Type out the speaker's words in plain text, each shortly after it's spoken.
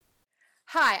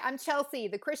Hi, I'm Chelsea,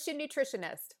 the Christian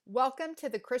nutritionist. Welcome to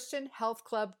the Christian Health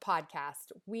Club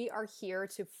podcast. We are here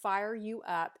to fire you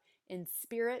up in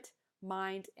spirit,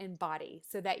 mind, and body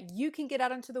so that you can get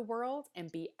out into the world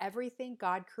and be everything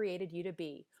God created you to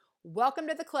be. Welcome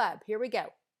to the club. Here we go.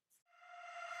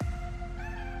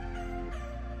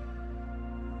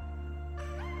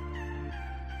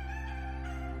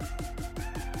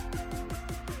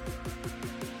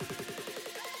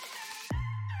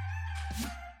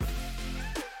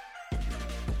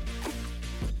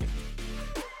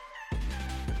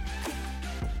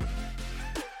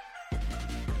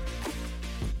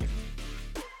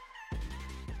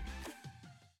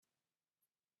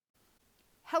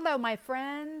 Hello, my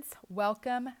friends.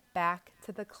 Welcome back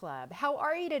to the club. How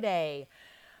are you today?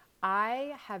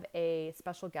 I have a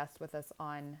special guest with us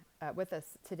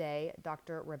today,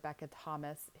 Dr. Rebecca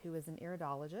Thomas, who is an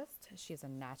iridologist. She's a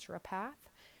naturopath.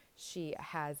 She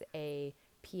has a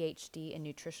PhD in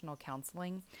nutritional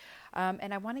counseling,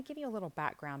 and I want to give you a little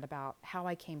background about how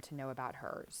I came to know about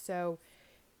her. So,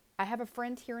 I have a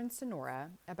friend here in Sonora.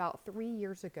 About 3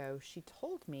 years ago, she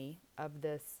told me of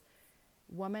this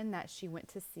woman that she went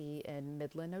to see in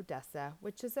Midland, Odessa,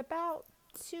 which is about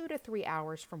 2 to 3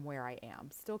 hours from where I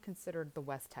am, still considered the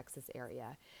West Texas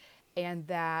area. And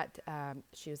that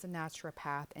she was a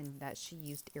naturopath and that she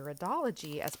used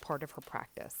iridology as part of her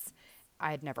practice.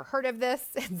 I had never heard of this.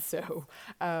 And so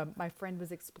my friend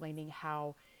was explaining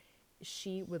how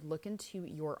she would look into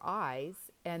your eyes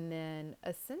and then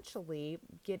essentially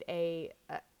get a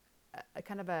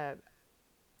kind of a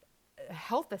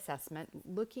health assessment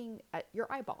looking at your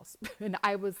eyeballs. And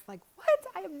I was like, what?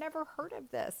 I have never heard of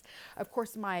this. Of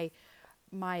course, my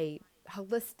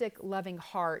holistic loving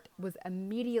heart was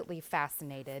immediately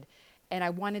fascinated and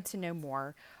I wanted to know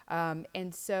more.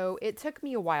 And so it took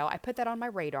me a while. I put that on my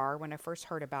radar when I first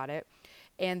heard about it.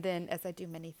 And then as I do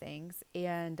many things,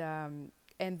 and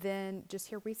then just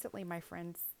here recently, my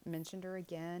friends mentioned her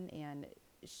again. And,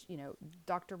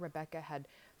 Dr. Rebecca had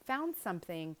found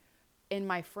something in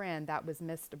my friend that was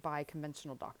missed by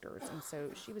conventional doctors. And so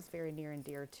she was very near and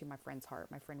dear to my friend's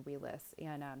heart, my friend Wheelis.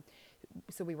 And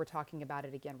so we were talking about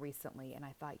it again recently. And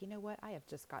I thought, you know what? I have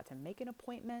just got to make an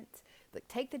appointment, like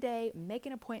take the day, make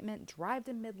an appointment, drive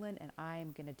to Midland, and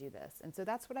I'm going to do this. And so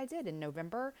that's what I did in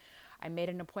November. I made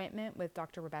an appointment with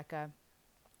Dr. Rebecca,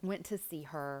 went to see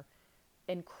her.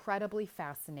 Incredibly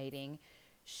fascinating.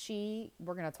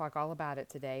 We're going to talk all about it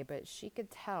today, but she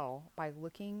could tell by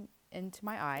looking into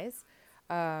my eyes,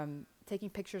 taking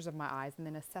pictures of my eyes and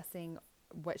then assessing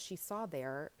what she saw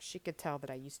there. She could tell that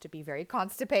I used to be very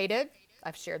constipated.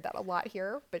 I've shared that a lot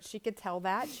here, but she could tell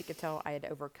that. She could tell I had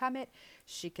overcome it.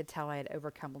 She could tell I had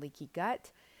overcome leaky gut.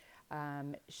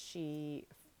 She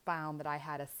found that I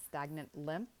had a stagnant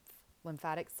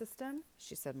lymphatic system.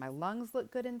 She said my lungs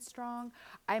look good and strong.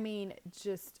 I mean,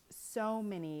 just so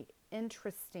many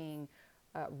interesting,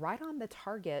 right on the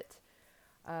target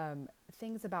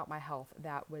things about my health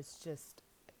that was just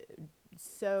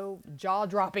so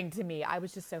jaw-dropping to me. I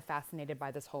was just so fascinated by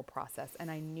this whole process,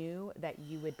 and I knew that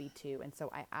you would be too. And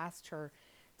so I asked her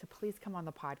to please come on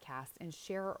the podcast and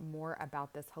share more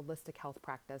about this holistic health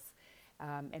practice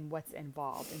and what's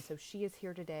involved. And so she is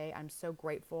here today. I'm so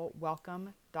grateful.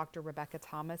 Welcome, Dr. Rebecca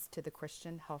Thomas, to the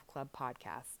Christian Health Club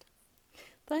podcast.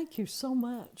 Thank you so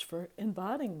much for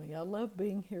inviting me. I love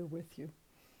being here with you.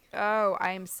 Oh,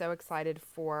 I am so excited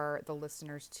for the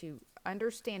listeners to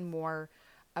understand more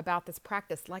about this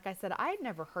practice. Like I said, I had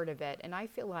never heard of it, and I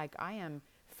feel like I am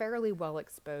fairly well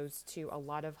exposed to a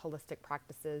lot of holistic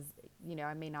practices.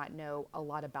 I may not know a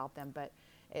lot about them, but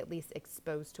at least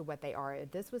exposed to what they are.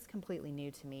 This was completely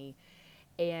new to me.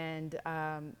 And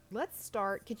let's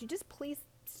start. Could you just please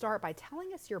start by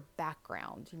telling us your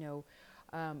background?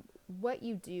 What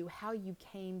you do, how you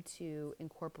came to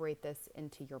incorporate this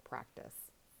into your practice.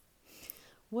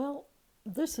 Well,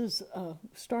 this is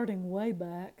starting way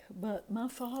back, but my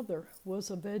father was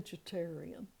a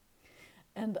vegetarian.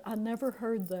 And I never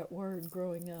heard that word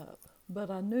growing up, but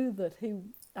I knew that he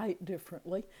ate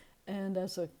differently. And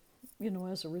as a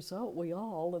result, we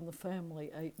all in the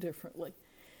family ate differently.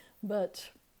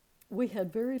 But we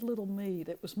had very little meat.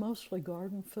 It was mostly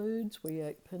garden foods. We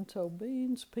ate pinto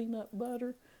beans, peanut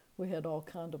butter. We had all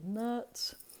kind of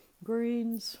nuts,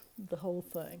 greens, the whole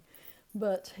thing.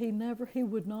 But he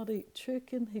would not eat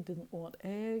chicken. He didn't want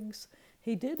eggs.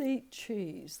 He did eat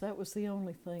cheese. That was the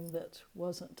only thing that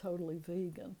wasn't totally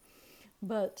vegan.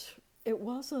 But it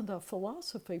wasn't a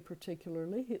philosophy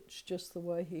particularly. It's just the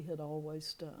way he had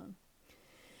always done.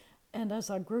 And as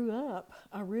I grew up,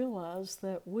 I realized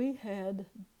that we had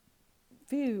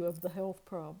few of the health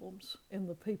problems in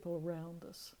the people around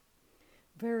us.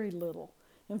 Very little.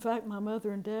 In fact, my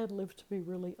mother and dad lived to be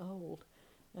really old,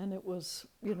 and it was,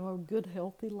 a good,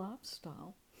 healthy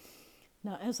lifestyle.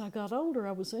 Now, as I got older,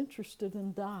 I was interested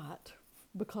in diet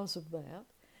because of that,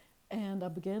 and I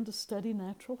began to study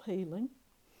natural healing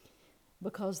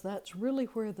because that's really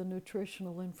where the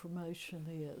nutritional information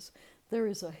is. There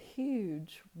is a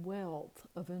huge wealth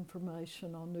of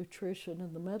information on nutrition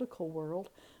in the medical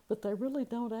world, but they really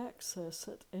don't access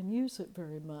it and use it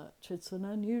very much. It's an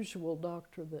unusual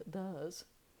doctor that does.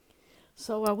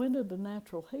 So I went into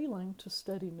natural healing to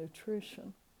study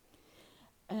nutrition.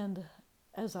 And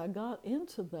as I got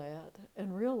into that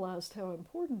and realized how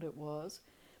important it was,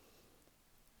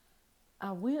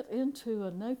 I went into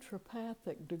a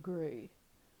naturopathic degree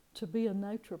to be a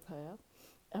naturopath,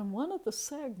 and one of the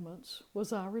segments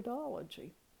was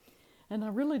iridology. And I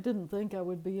really didn't think I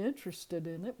would be interested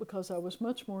in it because I was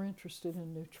much more interested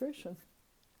in nutrition.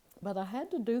 But I had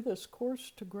to do this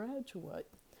course to graduate.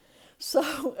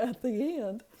 So at the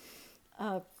end,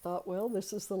 I thought, well,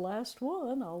 this is the last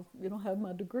one. I'll, have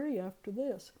my degree after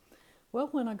this. Well,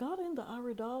 when I got into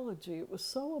iridology, it was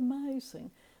so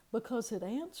amazing because it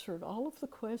answered all of the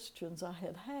questions I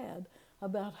had had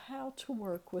about how to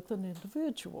work with an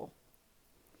individual.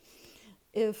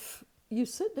 If you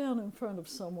sit down in front of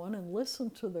someone and listen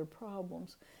to their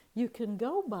problems, you can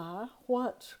go by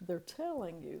what they're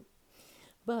telling you.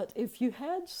 But if you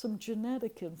had some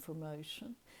genetic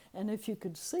information, and if you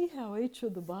could see how each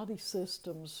of the body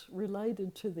systems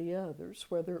related to the others,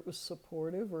 whether it was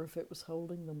supportive or if it was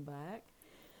holding them back,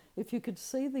 if you could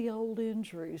see the old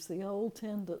injuries, the old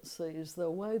tendencies,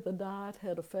 the way the diet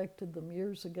had affected them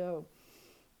years ago,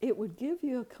 it would give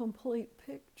you a complete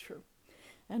picture.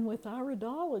 And with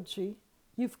iridology,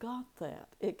 you've got that.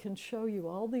 It can show you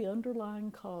all the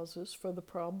underlying causes for the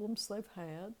problems they've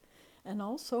had, and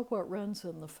also what runs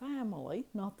in the family.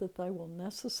 Not that they will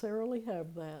necessarily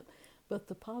have that, but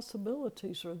the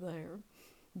possibilities are there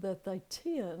that they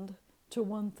tend to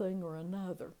one thing or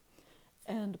another.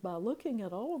 And by looking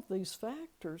at all of these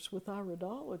factors with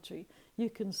iridology, you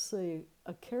can see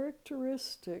a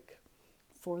characteristic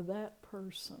for that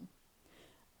person.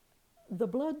 The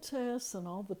blood tests and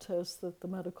all the tests that the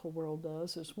medical world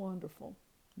does is wonderful.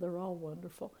 They're all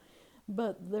wonderful.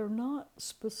 But they're not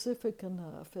specific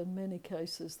enough in many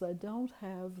cases. They don't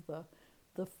have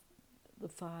the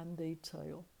fine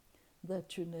detail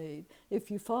that you need.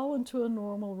 If you fall into a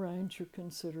normal range, you're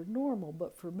considered normal.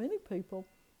 But for many people,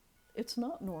 it's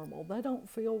not normal. They don't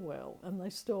feel well, and they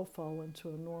still fall into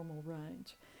a normal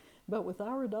range. But with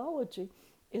iridology,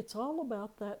 it's all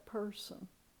about that person.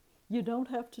 You don't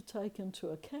have to take into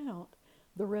account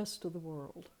the rest of the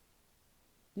world.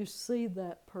 You see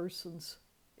that person's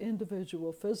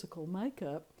individual physical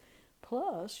makeup,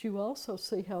 plus you also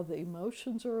see how the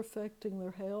emotions are affecting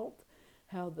their health,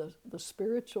 how the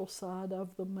spiritual side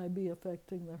of them may be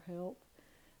affecting their health.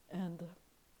 And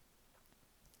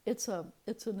it's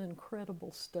an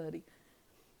incredible study.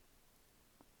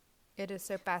 It is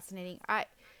so fascinating.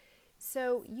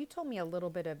 So you told me a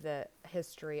little bit of the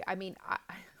history. I mean,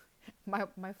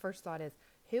 my first thought is,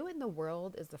 who in the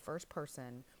world is the first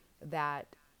person that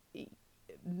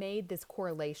made this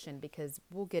correlation? Because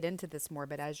we'll get into this more,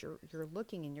 but as you're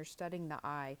looking and you're studying the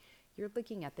eye, you're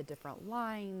looking at the different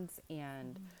lines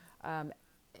and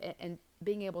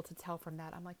being able to tell from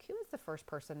that. I'm like, who is the first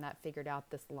person that figured out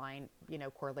this line,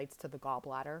 correlates to the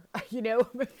gallbladder?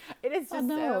 It is just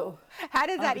so, how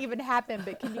does that even happen?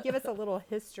 But can you give us a little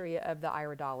history of the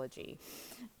iridology?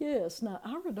 Yes, now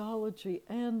iridology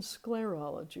and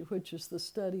sclerology, which is the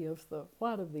study of the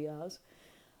white of the eyes,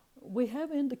 we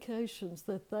have indications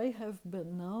that they have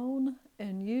been known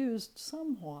and used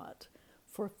somewhat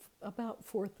for about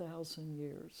 4,000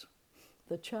 years.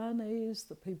 The Chinese,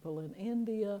 the people in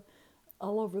India,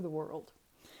 all over the world.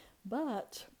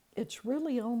 But it's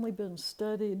really only been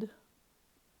studied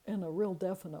in a real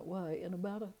definite way in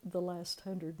about the last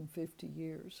 150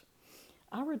 years.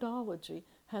 Iridology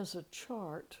has a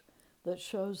chart that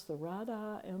shows the right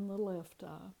eye and the left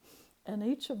eye, and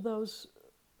each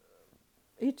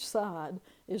side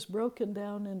is broken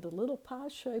down into little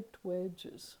pie-shaped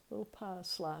wedges, little pie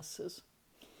slices.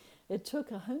 It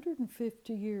took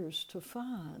 150 years to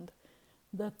find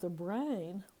that the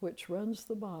brain, which runs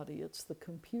the body, it's the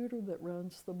computer that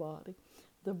runs the body,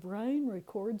 the brain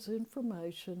records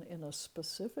information in a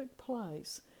specific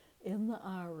place in the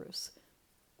iris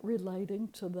relating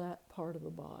to that part of the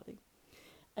body.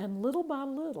 And little by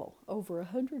little, over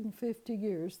 150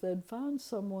 years, they'd find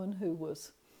someone who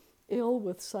was ill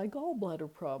with, say,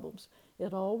 gallbladder problems.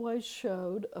 It always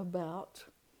showed about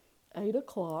 8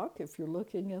 o'clock, if you're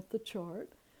looking at the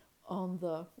chart, on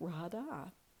the right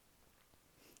eye.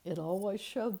 It always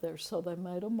showed there. So they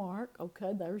made a mark.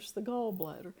 Okay, there's the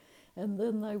gallbladder. And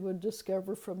then they would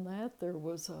discover from that there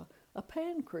was a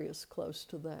pancreas close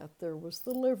to that. There was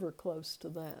the liver close to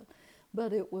that.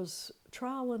 But it was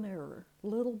trial and error.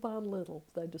 Little by little,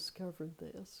 they discovered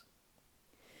this.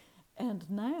 And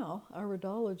now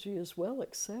iridology is well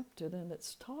accepted and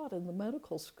it's taught in the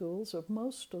medical schools of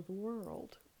most of the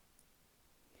world.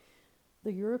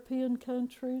 The European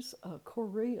countries,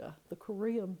 Korea, the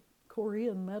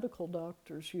Korean medical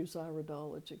doctors use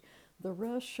iridology. The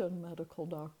Russian medical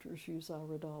doctors use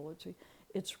iridology.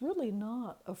 It's really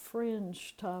not a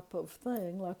fringe type of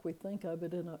thing like we think of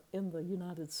it in the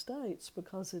United States,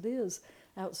 because it is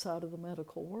outside of the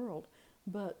medical world.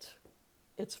 But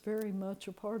it's very much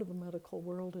a part of the medical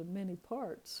world in many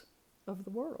parts of the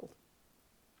world.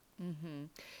 Mm-hmm.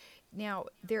 Now,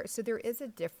 there is a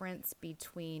difference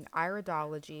between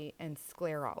iridology and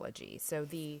sclerology. So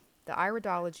the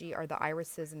iridology are the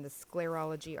irises, and the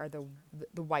sclerology are the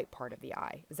white part of the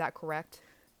eye. Is that correct?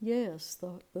 Yes,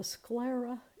 the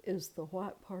sclera is the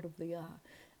white part of the eye.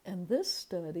 And this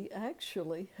study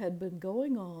actually had been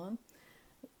going on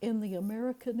in the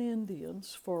American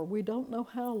Indians for we don't know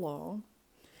how long,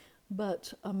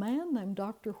 but a man named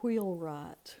Dr.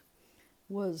 Wheelwright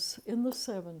was in the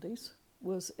 70s,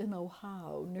 was in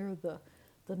Ohio near the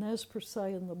Nez Perce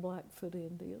and the Blackfoot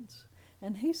Indians.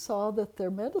 And he saw that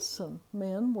their medicine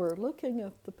men were looking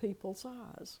at the people's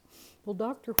eyes. Well,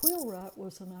 Dr. Wheelwright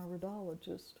was an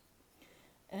iridologist.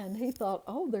 And he thought,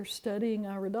 oh, they're studying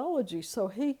iridology. So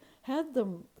he had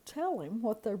them tell him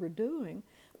what they were doing.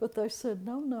 But they said,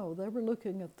 no, they were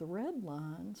looking at the red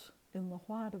lines in the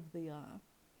white of the eye.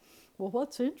 Well,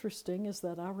 what's interesting is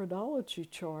that iridology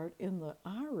chart in the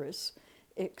iris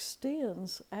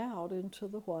extends out into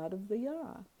the white of the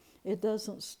eye. It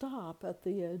doesn't stop at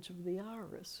the edge of the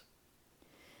iris.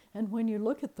 And when you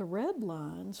look at the red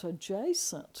lines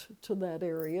adjacent to that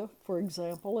area, for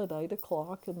example, at 8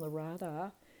 o'clock in the right eye,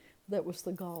 that was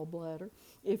the gallbladder.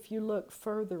 If you look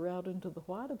further out into the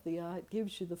white of the eye, it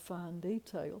gives you the fine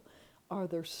detail. Are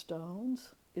there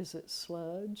stones? Is it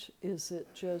sludge? Is it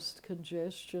just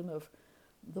congestion of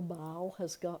the bile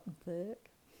has gotten thick?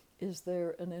 Is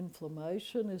there an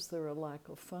inflammation? Is there a lack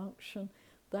of function?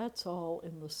 That's all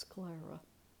in the sclera.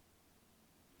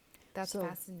 That's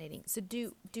fascinating. So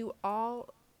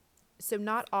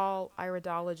not all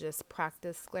iridologists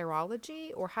practice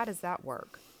sclerology, or how does that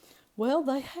work? Well,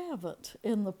 they haven't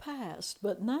in the past,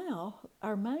 but now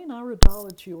our main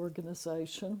iridology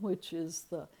organization, which is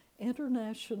the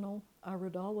International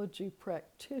Iridology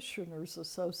Practitioners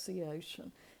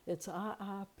Association, it's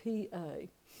IIPA,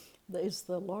 is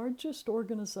the largest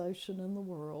organization in the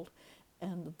world,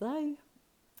 and they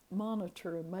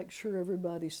monitor and make sure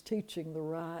everybody's teaching the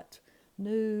right,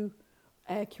 new,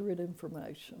 accurate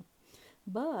information.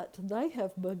 But they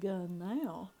have begun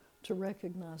now to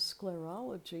recognize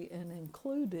sclerology and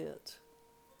include it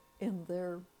in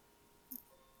their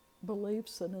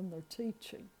beliefs and in their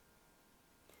teaching.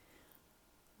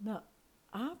 Now,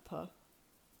 IIPA,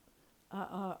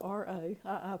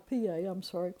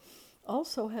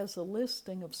 also has a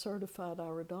listing of certified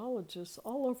iridologists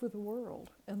all over the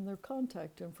world and their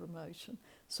contact information.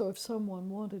 So if someone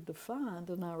wanted to find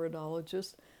an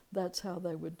iridologist, that's how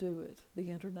they would do it, the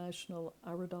International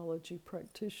Iridology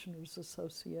Practitioners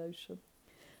Association.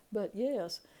 But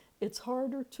yes, it's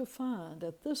harder to find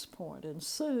at this point, and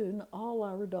soon all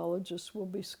iridologists will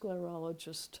be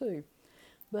sclerologists too.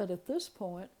 But at this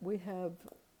point, we have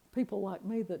people like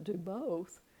me that do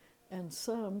both, and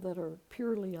some that are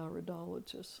purely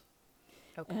iridologists.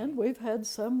 Okay. And we've had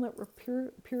some that were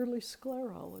purely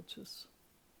sclerologists.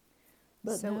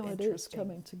 But So now it is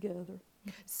coming together.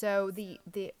 So the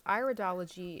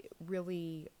iridology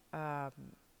really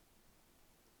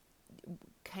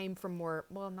came from more,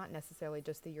 well, not necessarily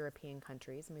just the European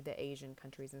countries, I mean the Asian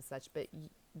countries and such,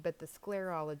 but the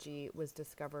sclerology was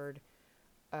discovered,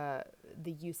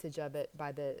 the usage of it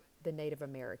by the Native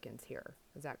Americans here.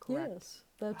 Is that correct? Yes,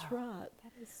 that's right.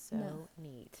 That is so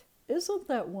neat. Isn't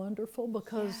that wonderful?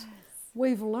 Because Yes.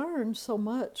 we've learned so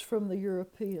much from the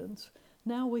Europeans.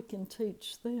 Now we can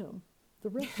teach them the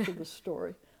rest of the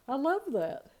story. I love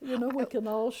that. We can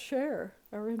all share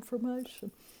our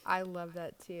information. I love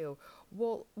that too.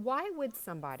 Well, why would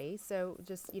somebody, so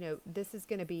just, this is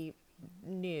going to be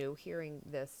new hearing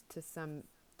this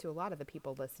to a lot of the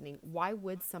people listening. Why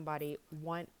would somebody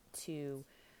want to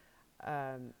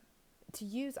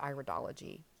use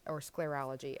iridology or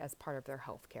sclerology as part of their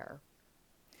health care?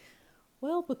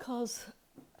 Well, because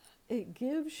it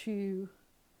gives you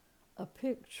a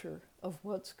picture of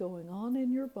what's going on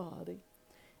in your body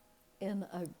in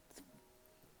a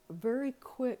very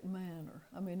quick manner.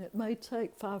 I mean, it may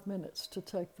take 5 minutes to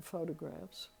take the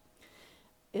photographs.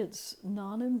 It's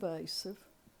non-invasive,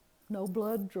 no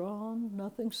blood drawn,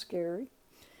 nothing scary,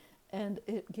 and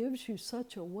it gives you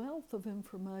such a wealth of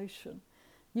information.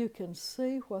 You can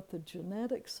see what the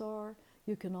genetics are.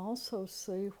 You can also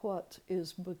see what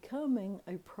is becoming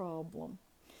a problem.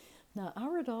 Now,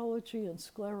 iridology and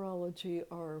sclerology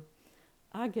are,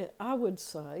 I would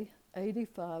say,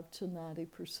 85 to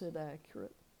 90%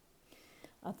 accurate.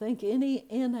 I think any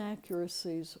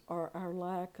inaccuracies are our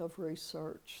lack of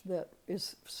research that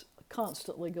is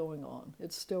constantly going on.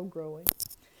 It's still growing.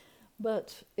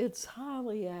 But it's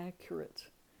highly accurate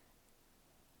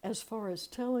as far as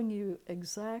telling you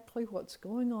exactly what's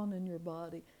going on in your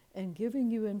body and giving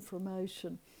you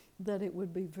information that it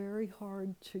would be very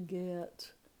hard to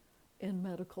get in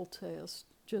medical tests,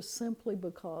 just simply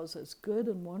because, as good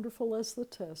and wonderful as the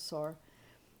tests are,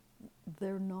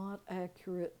 they're not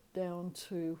accurate down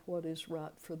to what is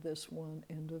right for this one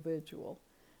individual,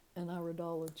 and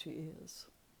iridology is.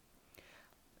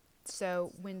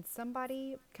 So when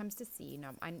somebody comes to see you,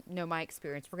 now I know my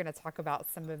experience, we're going to talk about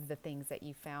some of the things that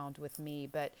you found with me,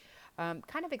 but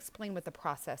kind of explain what the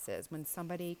process is when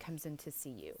somebody comes in to see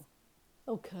you.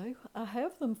 Okay, I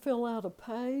have them fill out a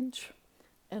page,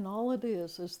 and all it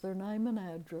is their name and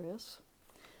address,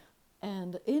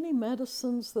 and any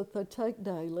medicines that they take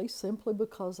daily, simply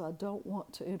because I don't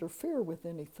want to interfere with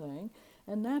anything.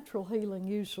 And natural healing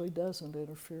usually doesn't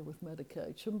interfere with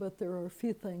medication, but there are a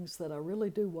few things that I really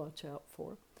do watch out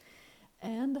for.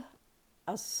 And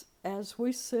as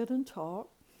we sit and talk,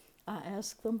 I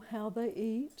ask them how they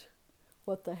eat,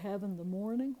 what they have in the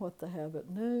morning, what they have at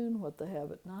noon, what they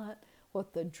have at night,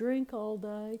 what they drink all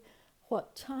day,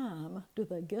 what time do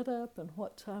they get up, and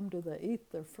what time do they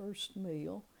eat their first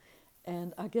meal.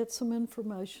 And I get some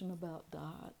information about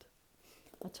diet.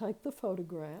 I take the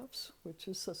photographs, which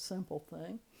is a simple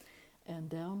thing, and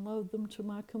download them to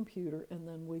my computer, and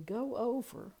then we go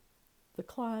over, the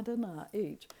client and I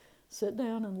each, sit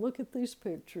down and look at these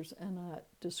pictures, and I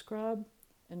describe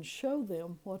and show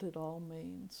them what it all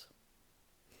means.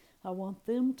 I want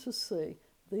them to see,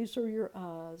 these are your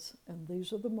eyes, and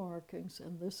these are the markings,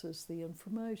 and this is the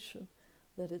information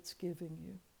that it's giving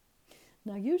you.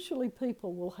 Now, usually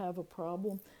people will have a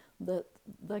problem that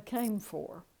they came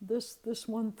for, this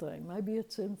one thing. Maybe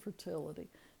it's infertility,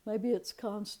 maybe it's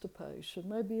constipation,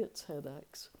 maybe it's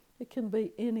headaches. It can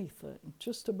be anything,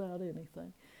 just about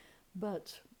anything.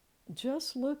 But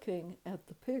just looking at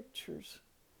the pictures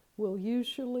will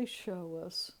usually show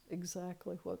us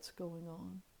exactly what's going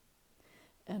on.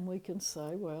 And we can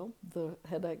say, well, the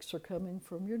headaches are coming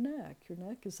from your neck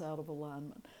is out of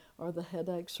alignment, or the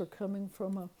headaches are coming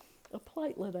from a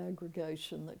platelet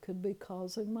aggregation that could be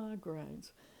causing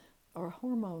migraines, or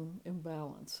hormone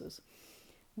imbalances.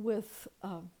 With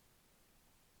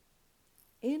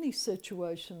any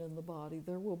situation in the body,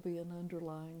 there will be an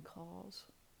underlying cause.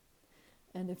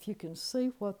 And if you can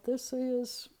see what this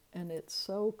is, and it's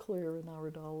so clear in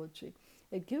iridology,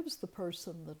 it gives the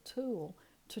person the tool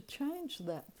to change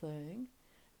that thing.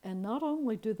 And not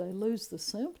only do they lose the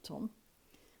symptom,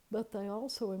 but they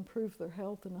also improve their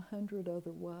health in 100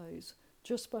 other ways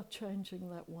just by changing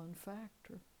that one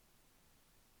factor.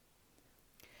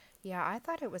 Yeah, I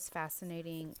thought it was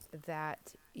fascinating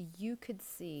that you could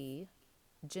see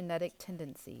genetic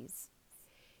tendencies.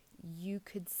 You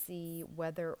could see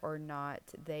whether or not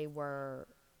they were,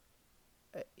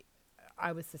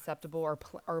 I was susceptible,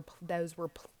 or those were,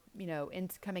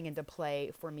 coming into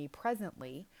play for me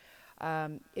presently.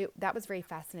 That was very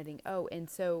fascinating. Oh, and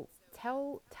so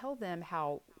tell them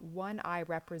how one eye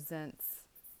represents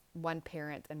one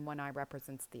parent and one eye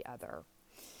represents the other.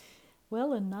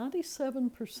 Well, in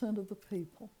 97% of the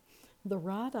people, the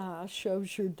right eye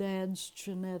shows your dad's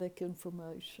genetic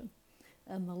information,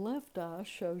 and the left eye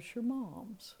shows your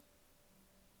mom's.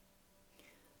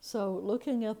 So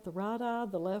looking at the right eye,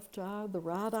 the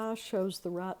right eye shows the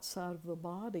right side of the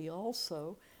body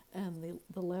also, and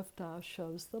the left eye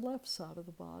shows the left side of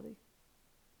the body.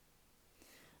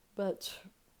 But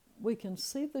we can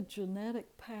see the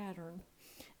genetic pattern,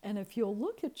 and if you'll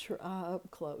look at your eye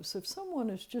up close, if someone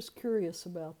is just curious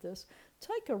about this,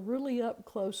 take a really up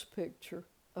close picture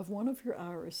of one of your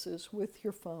irises with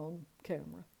your phone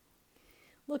camera.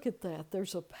 Look at that.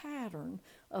 There's a pattern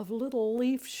of little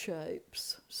leaf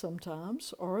shapes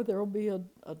sometimes, or there'll be a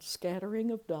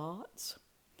scattering of dots,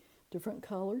 different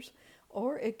colors,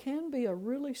 or it can be a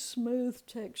really smooth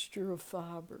texture of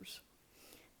fibers.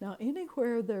 Now,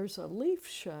 anywhere there's a leaf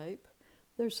shape,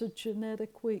 there's a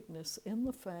genetic weakness in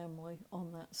the family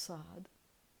on that side.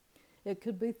 It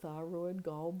could be thyroid,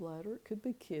 gallbladder, it could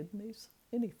be kidneys,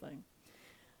 anything.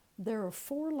 There are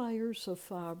 4 layers of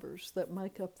fibers that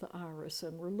make up the iris,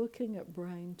 and we're looking at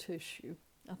brain tissue.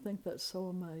 I think that's so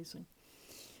amazing.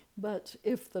 But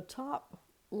if the top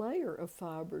layer of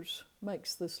fibers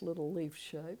makes this little leaf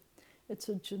shape, it's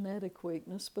a genetic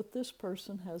weakness, but this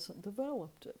person hasn't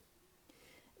developed it.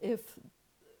 If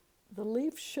the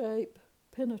leaf shape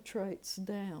penetrates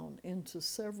down into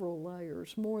several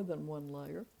layers, more than one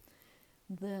layer,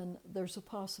 then there's a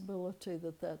possibility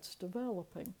that that's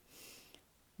developing.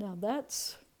 Now,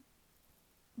 that's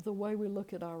the way we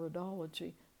look at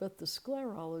iridology, but the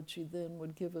sclerology then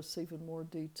would give us even more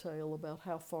detail about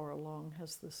how far along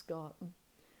has this gotten,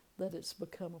 that it's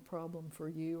become a problem for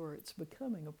you or it's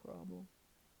becoming a problem.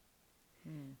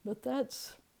 But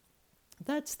that's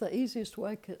the easiest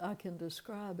way I can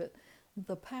describe it.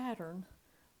 The pattern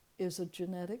is a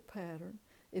genetic pattern.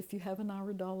 If you have an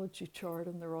iridology chart,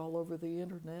 and they're all over the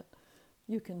internet,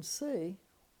 you can see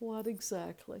what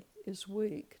exactly is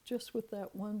weak just with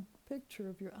that one picture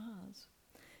of your eyes.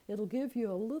 It'll give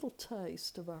you a little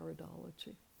taste of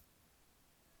iridology.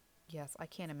 Yes, I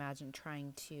can't imagine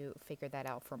trying to figure that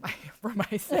out for my for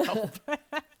myself.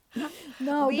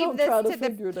 No, Leave don't this try to to the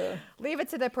figure it out. leave it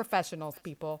to the professionals,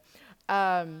 people.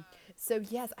 So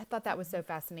yes, I thought that was so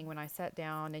fascinating when I sat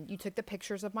down and you took the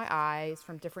pictures of my eyes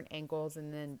from different angles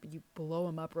and then you blow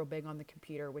them up real big on the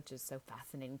computer, which is so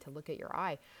fascinating to look at your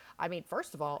eye. I mean,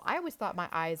 first of all, I always thought my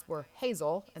eyes were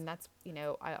hazel, and that's,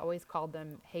 I always called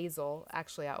them hazel.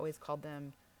 Actually, I always called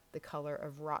them the color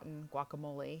of rotten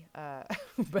guacamole.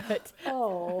 But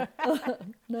Oh,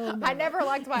 no, I no. never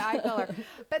liked my eye color.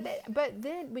 But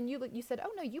then when you look, you said,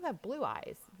 "Oh no, you have blue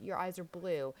eyes. Your eyes are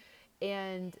blue,"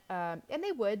 and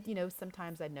they would,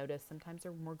 sometimes I notice. Sometimes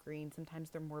they're more green. Sometimes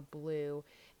they're more blue.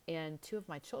 And two of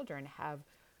my children have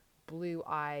blue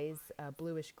eyes,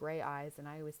 bluish gray eyes, and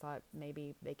I always thought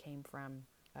maybe they came from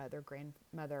their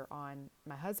grandmother on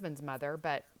my husband's mother,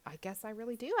 but I guess I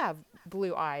really do have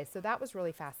blue eyes. So that was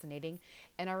really fascinating.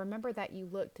 And I remember that you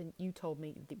looked and you told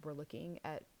me that we're looking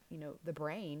at, the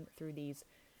brain through these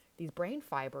brain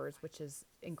fibers, which is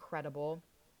incredible.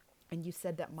 And you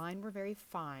said that mine were very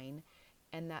fine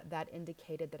and that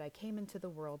indicated that I came into the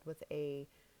world with a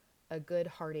good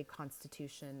hearty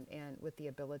constitution and with the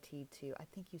ability to, I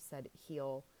think you said,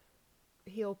 heal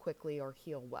quickly or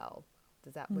heal well.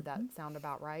 Would that sound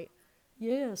about right?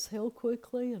 Yes, heal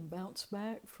quickly and bounce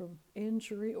back from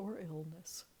injury or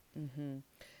illness.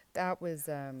 That was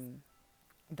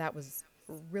that was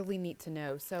really neat to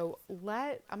know. So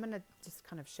I'm gonna just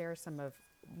kind of share some of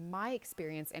my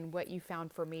experience and what you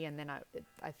found for me, and then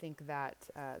I think that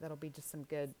that'll be just some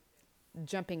good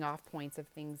jumping off points of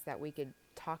things that we could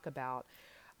talk about.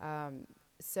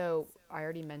 So I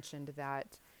already mentioned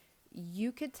that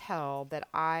you could tell that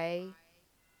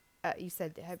you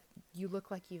said you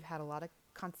look like you've had a lot of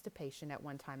constipation at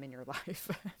one time in your life.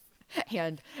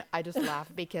 And I just laugh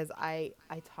because I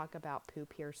talk about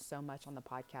poop here so much on the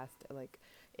podcast. Like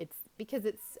it's because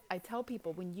I tell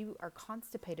people when you are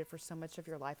constipated for so much of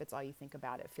your life, it's all you think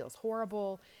about. It feels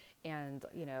horrible. And,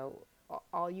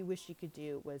 all you wish you could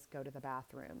do was go to the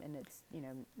bathroom, and it's,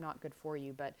 not good for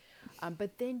you. But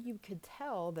then you could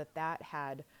tell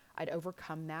I'd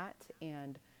overcome that,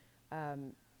 and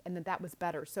that was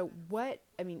better. So what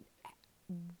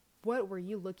were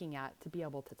you looking at to be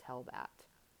able to tell that?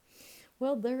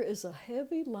 Well, there is a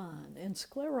heavy line. In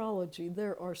sclerology,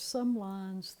 there are some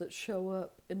lines that show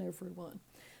up in everyone.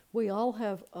 We all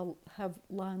have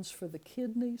lines for the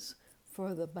kidneys,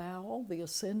 for the bowel, the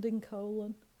ascending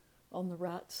colon on the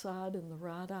right side in the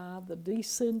right eye, the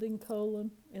descending colon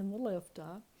in the left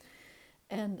eye.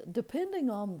 And depending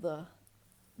on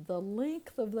the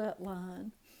length of that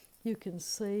line, you can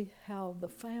see how the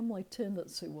family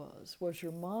tendency was. Was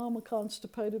your mom a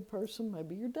constipated person?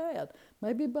 Maybe your dad.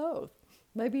 Maybe both.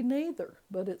 Maybe neither,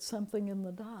 but it's something in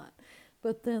the diet.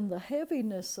 But then the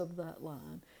heaviness of that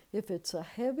line, if it's a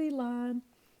heavy line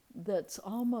that's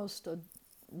almost a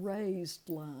raised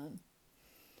line,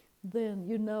 then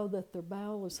you know that their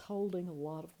bowel is holding a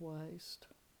lot of waste.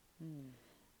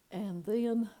 And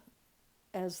then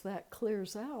as that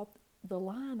clears out, the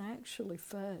line actually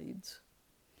fades.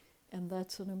 And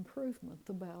that's an improvement.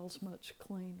 The bowel's much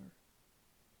cleaner.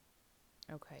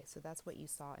 Okay, so that's what you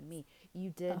saw in me. You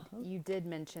did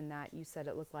mention that you said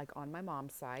it looked like on my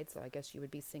mom's side, so I guess you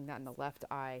would be seeing that in the left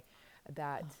eye,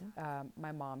 that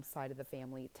my mom's side of the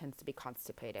family tends to be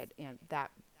constipated, and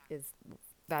that is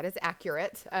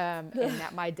accurate, and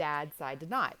that my dad's side did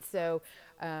not. So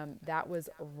that was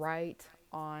right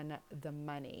on the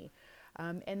money.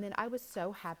 And then I was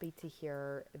so happy to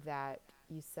hear that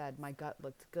you said my gut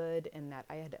looked good and that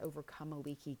I had overcome a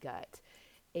leaky gut.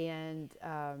 And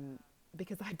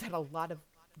because I've done a lot of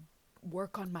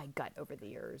work on my gut over the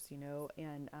years,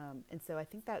 and so I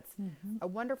think that's Mm-hmm. a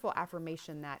wonderful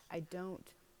affirmation that I don't.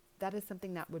 That is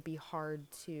something that would be hard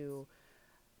to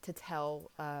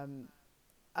tell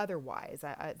otherwise.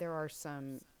 There are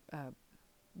some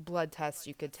blood tests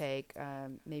you could take,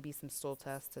 maybe some stool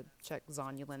tests to check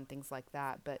zonulin, things like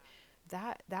that. But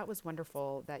that was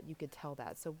wonderful that you could tell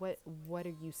that. So what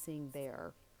are you seeing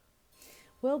there?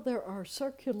 Well, there are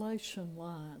circulation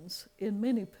lines in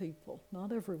many people,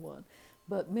 not everyone,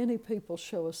 but many people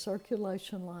show a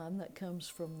circulation line that comes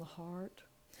from the heart.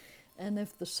 And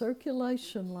if the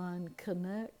circulation line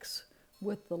connects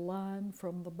with the line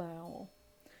from the bowel,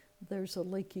 there's a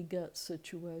leaky gut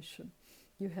situation.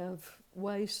 You have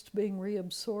waste being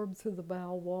reabsorbed through the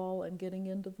bowel wall and getting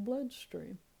into the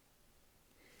bloodstream.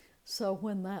 So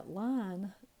when that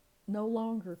line no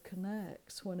longer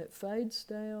connects, when it fades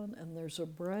down and there's a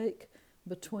break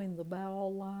between the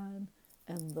bowel line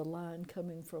and the line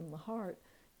coming from the heart,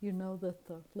 you know that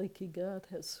the leaky gut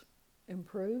has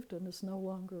improved and is no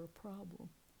longer a problem.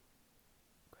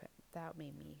 Okay, that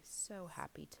made me so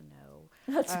happy to know.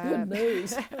 That's good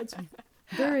news. That's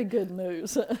very good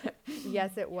news.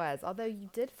 Yes, it was. Although you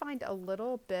did find a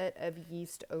little bit of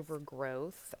yeast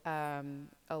overgrowth, a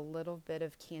little bit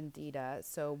of candida.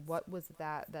 So what was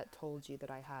that told you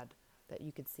that I had, that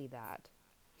you could see that?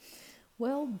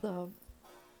 Well,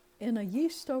 in a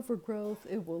yeast overgrowth,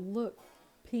 it will look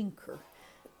pinker.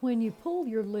 When you pull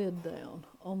your lid down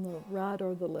on the right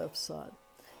or the left side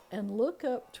and look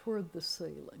up toward the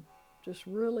ceiling, just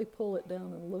really pull it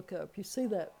down and look up, you see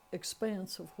that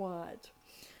expanse of white.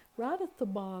 Right at the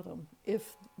bottom,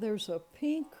 if there's a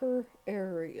pinker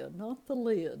area, not the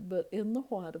lid, but in the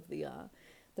white of the eye,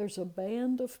 there's a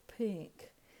band of pink.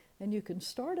 And you can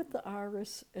start at the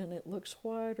iris and it looks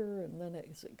whiter, and then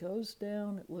as it goes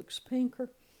down, it looks pinker.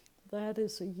 That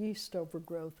is a yeast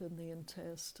overgrowth in the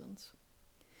intestines.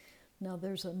 Now,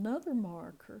 there's another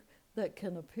marker that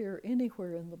can appear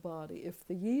anywhere in the body. If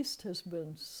the yeast has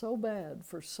been so bad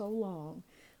for so long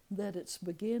that it's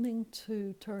beginning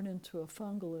to turn into a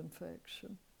fungal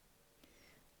infection,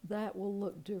 that will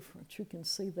look different. You can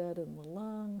see that in the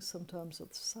lungs, sometimes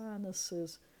with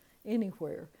sinuses,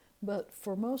 anywhere. But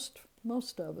for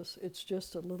most of us, it's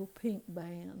just a little pink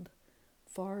band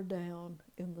far down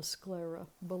in the sclera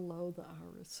below the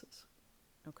irises.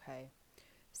 Okay.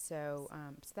 So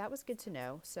that was good to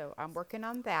know. So I'm working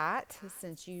on that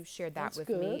since you shared that That's with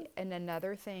good. me. And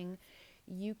another thing,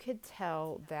 you could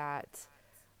tell that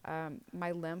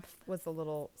my lymph was a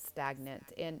little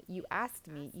stagnant. And you asked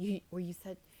me, where you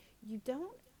said, you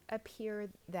don't appear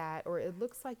that, or it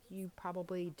looks like you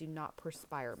probably do not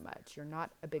perspire much. You're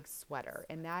not a big sweater.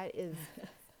 And that is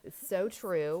so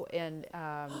true. And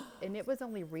it was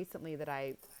only recently that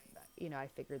I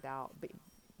figured out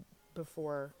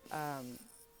before,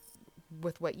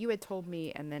 with what you had told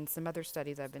me, and then some other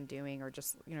studies I've been doing, or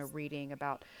just reading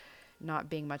about not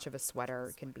being much of a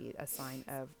sweater can be a sign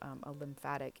of a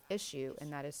lymphatic issue,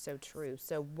 and that is so true.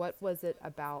 So what was it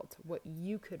about what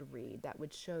you could read that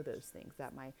would show those things,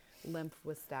 that my lymph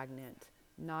was stagnant?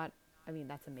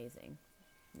 That's amazing.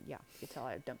 Yeah, you can tell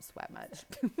I don't sweat much.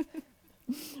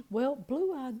 Well,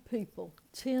 blue-eyed people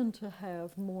tend to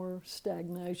have more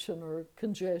stagnation or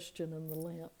congestion in the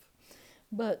lymph.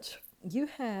 But you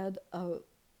had a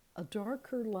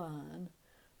darker line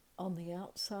on the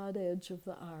outside edge of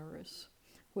the iris,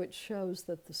 which shows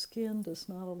that the skin does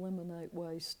not eliminate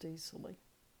waste easily.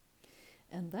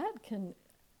 And that can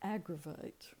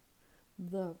aggravate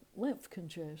the lymph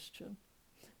congestion.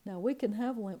 Now, we can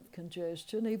have lymph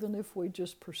congestion even if we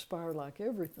just perspire like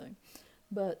everything.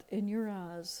 But in your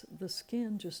eyes, the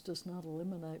skin just does not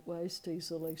eliminate waste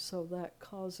easily, so that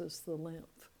causes the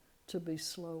lymph to be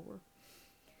slower.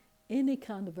 Any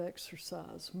kind of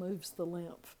exercise moves the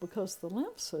lymph, because the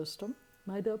lymph system,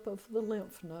 made up of the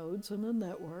lymph nodes in a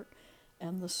network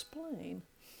and the spleen,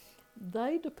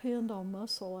 they depend on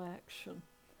muscle action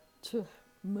to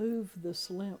move this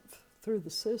lymph through the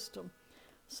system.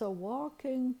 So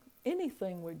walking,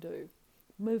 anything we do,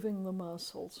 moving the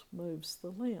muscles moves the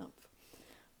lymph.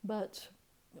 But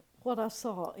what I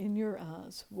saw in your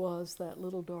eyes was that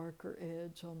little darker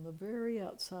edge on the very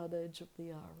outside edge of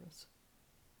the iris.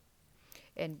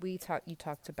 And you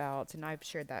talked about, and I've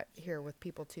shared that here with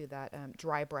people too, that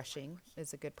dry brushing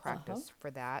is a good practice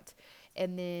for that.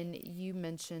 And then you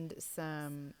mentioned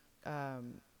some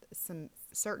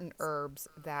certain herbs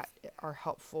that are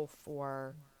helpful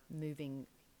for moving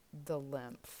the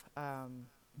lymph.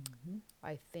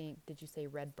 I think, did you say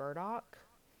red burdock?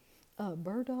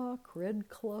 Burdock, red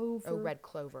clover. Oh, red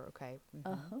clover. Okay.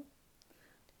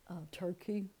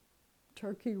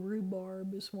 Turkey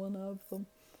rhubarb is one of them.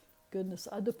 goodness,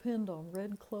 I depend on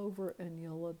red clover and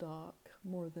yellow dock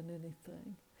more than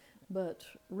anything. But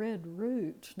red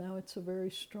root, now it's a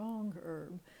very strong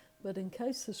herb, but in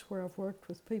cases where I've worked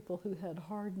with people who had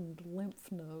hardened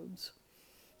lymph nodes,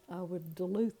 I would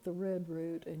dilute the red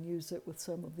root and use it with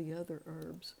some of the other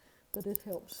herbs, but it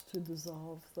helps to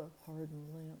dissolve the hardened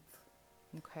lymph.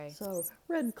 Okay. So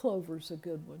red clover's a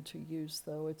good one to use,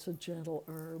 though. It's a gentle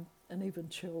herb, and even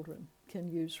children can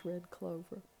use red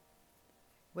clover.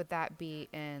 Would that be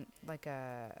in like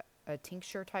a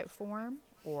tincture type form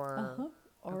or Uh-huh,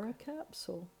 or okay, a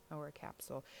capsule, or a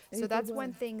capsule? So either that's one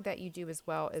way. thing that you do as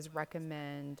well is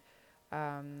recommend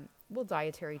well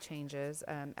dietary changes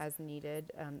as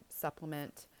needed,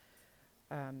 supplement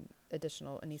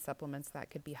additional any supplements that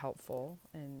could be helpful,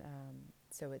 and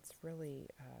so it's really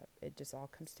it just all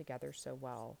comes together so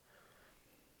well.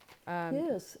 Um,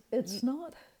 Yes, you, it's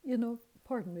not,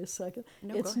 pardon me a second,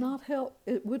 no, go it's ahead. not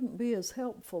it wouldn't be as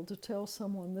helpful to tell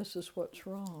someone this is what's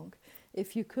wrong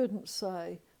if you couldn't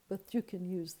say, but you can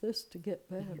use this to get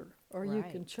better, or you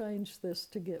Right. can change this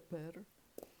to get better.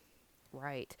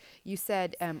 Right. You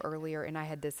said earlier, and I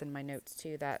had this in my notes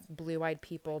too, that blue eyed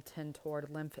people tend toward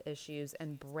lymph issues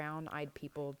and brown eyed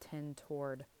people tend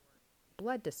toward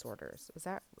blood disorders. Is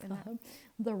that in that? Uh-huh.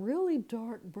 The really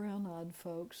dark brown-eyed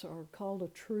folks are called a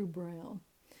true brown,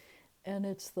 and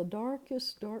it's the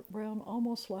darkest dark brown,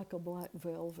 almost like a black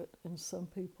velvet in some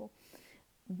people.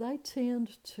 They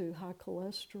tend to high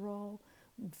cholesterol,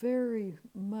 very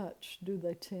much do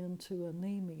they tend to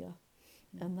anemia,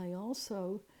 and they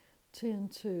also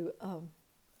tend to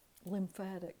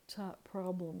lymphatic type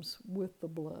problems with the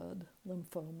blood,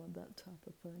 lymphoma, that type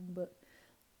of thing. But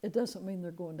it doesn't mean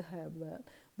they're going to have that.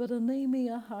 But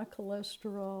anemia, high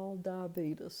cholesterol,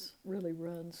 diabetes really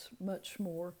runs much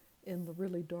more in the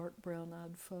really dark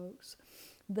brown-eyed folks.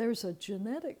 There's a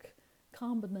genetic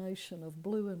combination of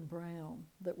blue and brown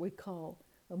that we call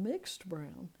a mixed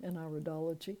brown in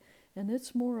iridology, and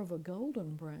it's more of a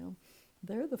golden brown.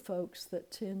 They're the folks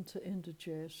that tend to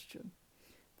indigestion.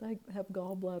 They have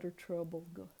gallbladder trouble.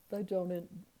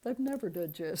 They've never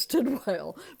digested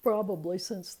well, probably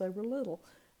since they were little.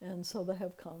 And so they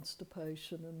have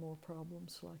constipation and more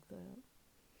problems like that.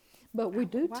 But we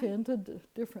do Why? tend to do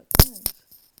different things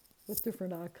with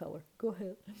different eye color. Go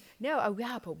ahead. No, oh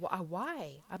yeah, but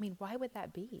why? I mean, why would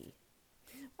that be?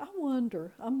 I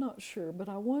wonder, I'm not sure, but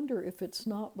I wonder if it's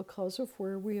not because of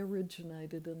where we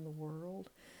originated in the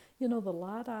world. The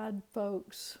light eyed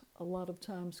folks a lot of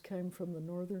times came from the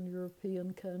northern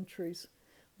European countries,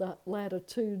 the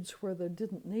latitudes where there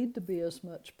didn't need to be as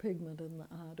much pigment in the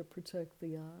eye to protect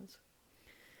the eyes.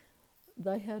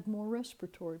 They had more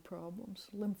respiratory problems,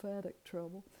 lymphatic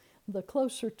trouble. The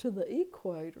closer to the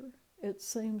equator, it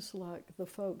seems like the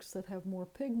folks that have more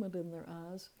pigment in their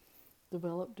eyes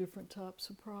develop different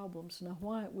types of problems. Now,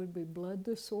 why it would be blood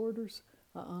disorders,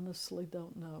 I honestly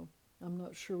don't know. I'm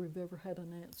not sure we've ever had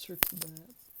an answer to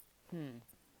that. Hmm.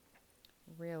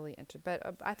 Really interesting.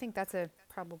 But I think that's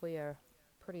probably a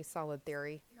pretty solid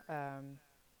theory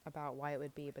about why it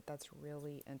would be. But that's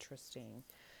really interesting.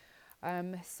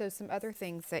 So some other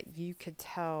things that you could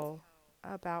tell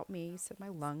about me. You said my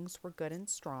lungs were good and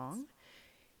strong.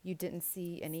 You didn't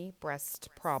see any breast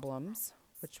problems,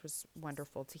 which was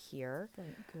wonderful to hear.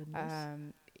 Thank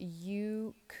goodness.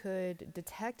 You could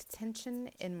detect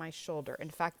tension in my shoulder. In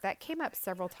fact, that came up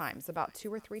several times, about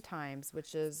 2 or 3 times,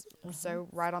 which is Uh-huh. so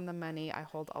right on the money. I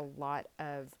hold a lot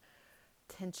of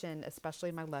tension, especially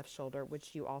in my left shoulder,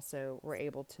 which you also were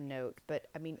able to note. But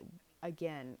I mean,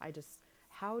 again,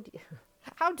 how do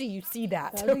how do you see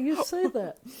that? How do you see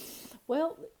that?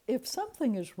 Well, if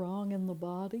something is wrong in the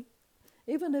body,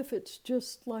 even if it's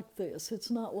just like this, it's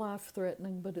not life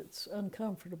threatening, but it's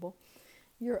uncomfortable,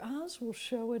 your eyes will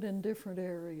show it in different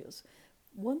areas.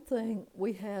 One thing,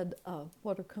 we had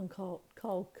what are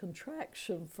called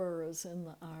contraction furrows in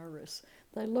the iris.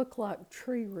 They look like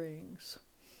tree rings,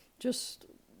 just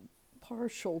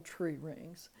partial tree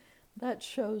rings. That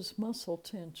shows muscle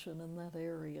tension in that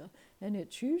area, and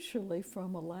it's usually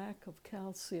from a lack of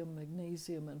calcium,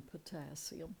 magnesium, and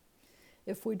potassium.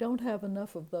 If we don't have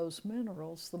enough of those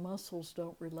minerals, the muscles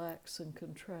don't relax and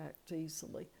contract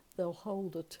easily. They'll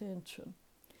hold a tension.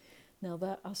 Now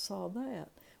that I saw that.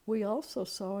 We also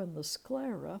saw in the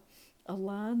sclera a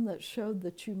line that showed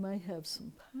that you may have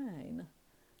some pain,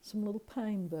 some little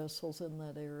pain vessels in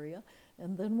that area.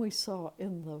 And then we saw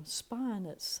in the spine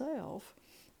itself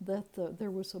that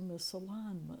there was a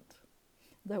misalignment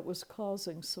that was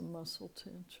causing some muscle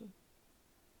tension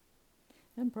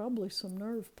and probably some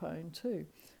nerve pain too.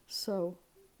 So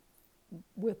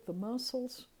with the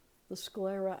muscles, the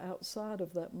sclera outside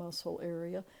of that muscle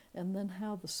area, and then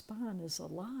how the spine is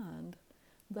aligned,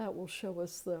 that will show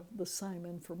us the same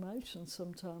information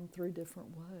sometime 3 different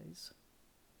ways.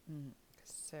 Mm,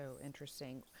 so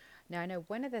interesting. Now, I know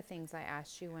one of the things I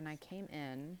asked you when I came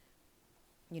in,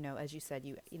 as you said,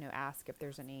 ask if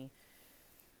there's any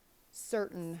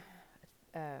certain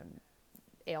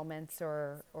ailments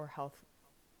or health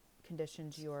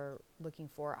conditions you're looking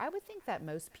for. I would think that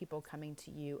most people coming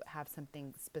to you have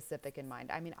something specific in mind.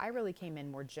 I mean, I really came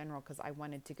in more general because I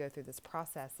wanted to go through this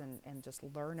process and just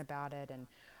learn about it.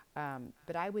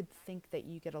 But I would think that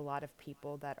you get a lot of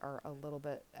people that are a little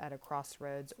bit at a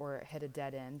crossroads or hit a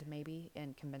dead end maybe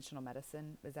in conventional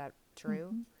medicine. Is that true?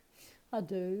 Hmm. I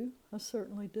do. I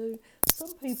certainly do.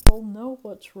 Some people know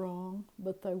what's wrong,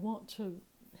 but they want to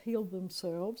heal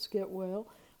themselves, get well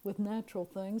with natural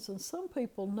things. And some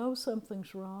people know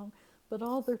something's wrong, but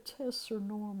all their tests are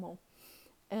normal.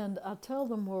 And I tell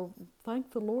them, well,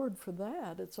 thank the Lord for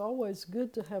that. It's always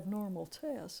good to have normal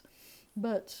tests.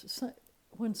 But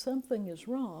when something is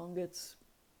wrong, it's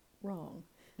wrong.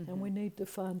 And we need to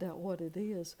find out what it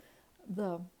is.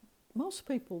 Most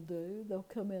people do. They'll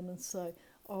come in and say,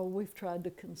 oh, we've tried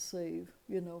to conceive,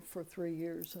 for 3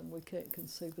 years and we can't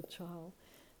conceive a child.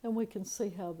 And we can see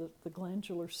how the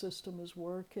glandular system is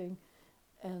working.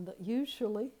 And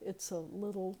usually it's a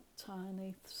little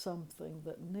tiny something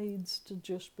that needs to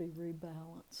just be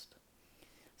rebalanced.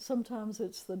 Sometimes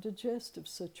it's the digestive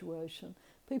situation.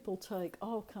 People take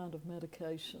all kind of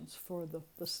medications for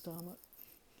the stomach.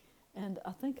 And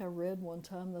I think I read one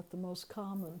time that the most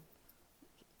common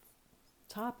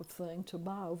type of thing to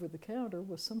buy over the counter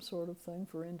was some sort of thing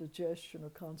for indigestion or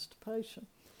constipation.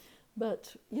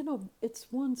 But, it's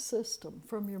one system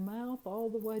from your mouth all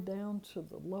the way down to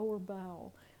the lower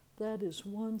bowel. That is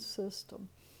one system.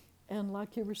 And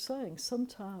like you were saying,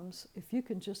 sometimes if you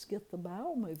can just get the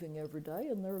bowel moving every day,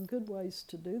 and there are good ways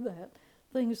to do that,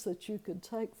 things that you could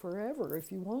take forever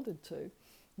if you wanted to,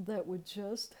 that would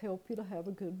just help you to have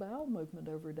a good bowel movement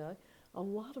every day, a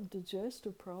lot of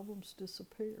digestive problems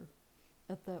disappear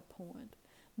at that point.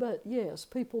 But yes,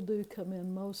 people do come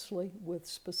in mostly with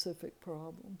specific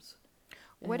problems.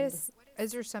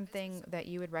 Is there something that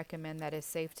you would recommend that is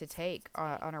safe to take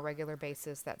on a regular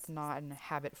basis that's not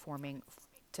habit forming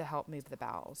to help move the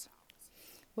bowels?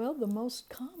 Well, the most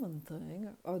common thing,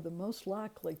 or the most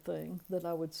likely thing that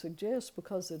I would suggest,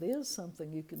 because it is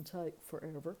something you can take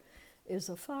forever, is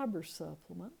a fiber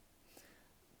supplement.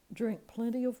 Drink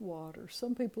plenty of water.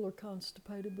 Some people are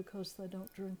constipated because they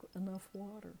don't drink enough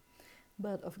water.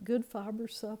 But a good fiber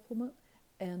supplement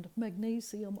and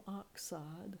magnesium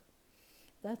oxide.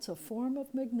 That's a form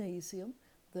of magnesium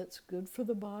that's good for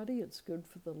the body. It's good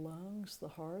for the lungs, the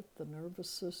heart, the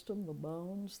nervous system, the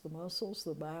bones, the muscles,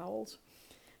 the bowels.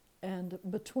 And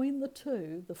between the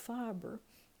two, the fiber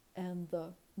and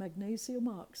the magnesium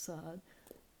oxide,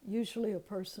 usually a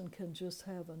person can just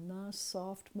have a nice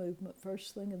soft movement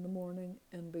first thing in the morning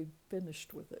and be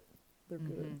finished with it. They're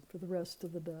good for the rest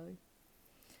of the day.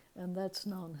 And that's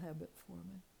non-habit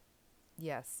forming.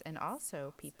 Yes, and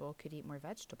also people could eat more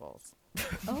vegetables.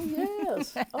 Oh,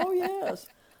 yes. Oh, yes.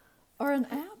 Or an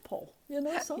apple.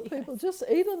 Some people Yes. just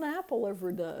eat an apple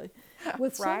every day.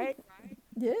 With some, Right?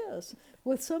 yes.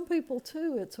 With some people,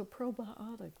 too, it's a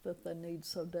probiotic that they need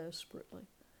so desperately.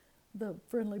 The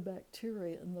friendly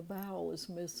bacteria in the bowel is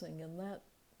missing, and that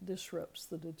disrupts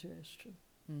the digestion.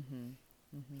 Mm-hmm.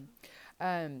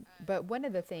 But one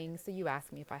of the things, so you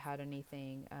asked me if I had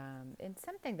anything, and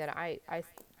something that I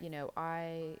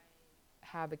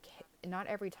have not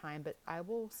every time, but I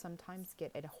will sometimes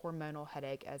get a hormonal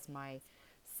headache as my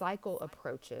cycle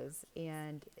approaches,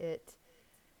 and it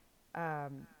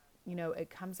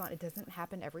comes on. It doesn't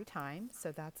happen every time,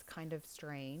 so that's kind of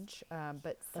strange. But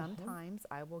Uh-huh. sometimes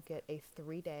I will get a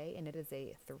 3 day, and it is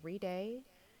a 3 day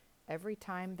every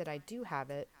time that I do have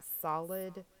it,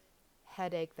 solid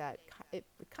headache that it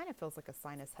kind of feels like a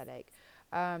sinus headache.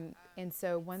 And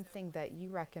so one thing that you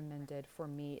recommended for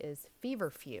me is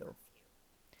feverfew.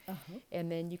 Uh-huh.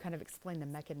 And then you kind of explained the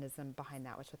mechanism behind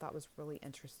that, which I thought was really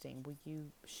interesting. Will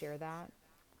you share that?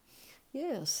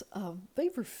 Yes,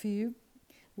 feverfew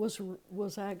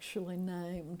was actually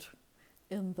named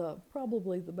in about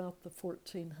the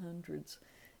 1400s.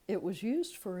 It was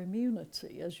used for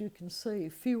immunity, as you can see,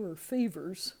 fewer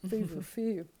fevers,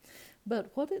 feverfew.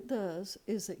 But what it does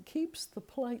is it keeps the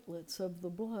platelets of the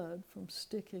blood from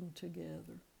sticking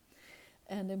together.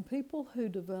 And in people who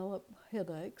develop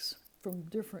headaches from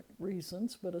different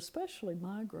reasons, but especially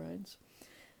migraines,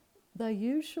 they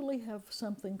usually have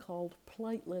something called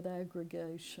platelet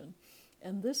aggregation.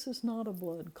 And this is not a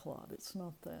blood clot, it's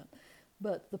not that.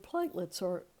 But the platelets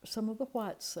are some of the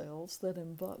white cells that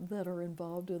are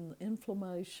involved in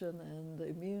inflammation and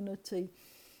immunity,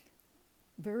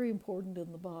 very important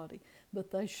in the body. But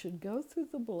they should go through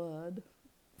the blood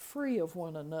free of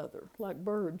one another, like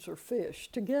birds or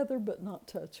fish, together but not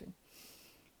touching.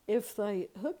 If they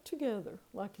hook together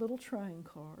like little train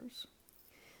cars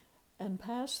and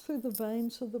pass through the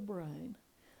veins of the brain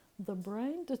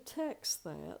detects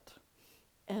that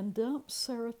and dumps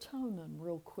serotonin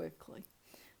real quickly.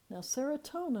 Now,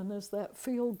 serotonin is that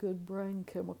feel-good brain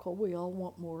chemical we all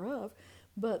want more of,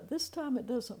 but this time it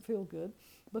doesn't feel good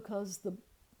because the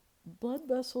blood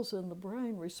vessels in the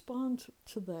brain respond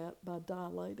to that by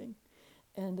dilating.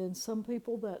 And in some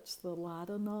people, that's the light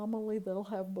anomaly they'll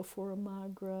have before a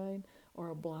migraine or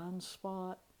a blind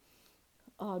spot,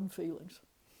 odd feelings.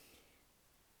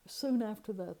 Soon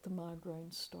after that, the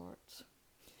migraine starts.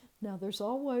 Now, there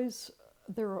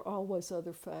are always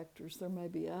other factors. There may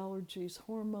be allergies,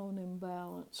 hormone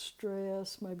imbalance,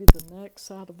 stress, maybe the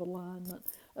neck's out of alignment.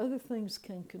 Other things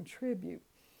can contribute.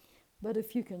 But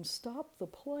if you can stop the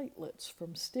platelets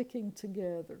from sticking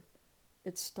together,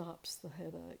 it stops the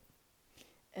headache.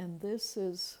 And this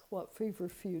is what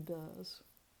feverfew does.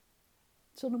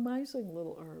 It's an amazing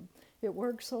little herb. It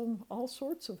works on all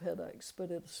sorts of headaches,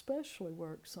 but it especially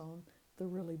works on the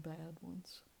really bad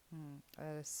ones.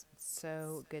 That is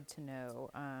so good to know.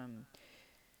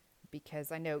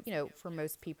 Because I know, for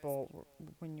most people,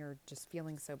 when you're just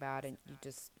feeling so bad and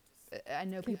I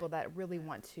know people that really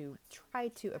want to try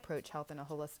to approach health in a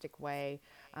holistic way,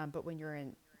 but when you're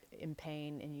in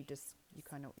pain and you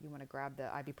want to grab the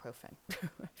ibuprofen,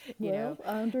 Well,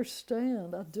 I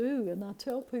understand. I do. And I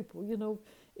tell people,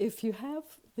 if you have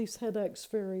these headaches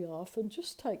very often,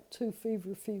 just take 2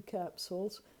 feverfew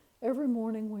capsules every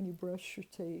morning when you brush your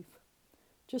teeth.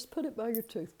 Just put it by your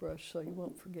toothbrush so you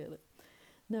won't forget it.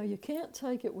 Now, you can't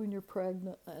take it when you're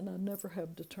pregnant, and I never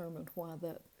have determined why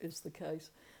that is the case.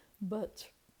 But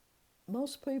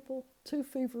most people, 2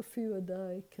 feverfew a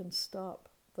day can stop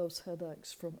those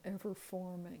headaches from ever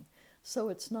forming. So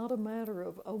it's not a matter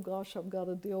of, oh gosh, I've got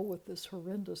to deal with this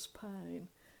horrendous pain,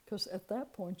 because at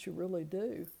that point you really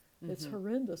do. It's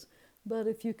horrendous. But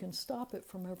if you can stop it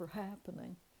from ever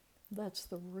happening, that's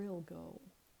the real goal.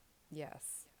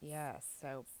 Yes, yes.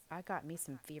 So I got me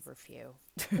some feverfew.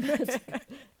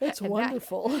 It's And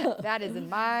wonderful. that is in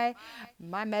my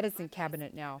medicine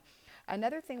cabinet now.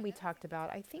 Another thing we talked about,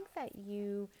 I think that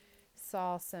you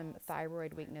saw some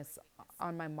thyroid weakness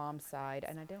on my mom's side,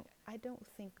 and I don't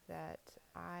think that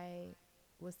I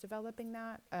was developing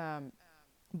that.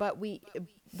 But we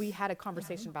had a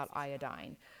conversation about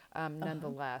iodine.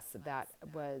 Nonetheless, that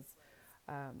was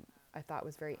I thought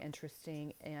was very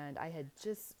interesting, and I had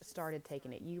just started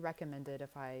taking it. You recommended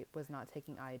if I was not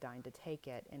taking iodine to take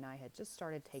it, and I had just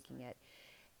started taking it,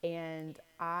 and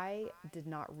I did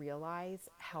not realize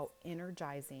how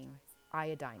energizing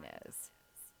iodine is.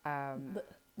 The-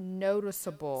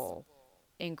 Noticeable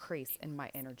increase in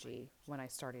my energy when I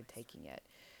started taking it.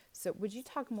 So, would you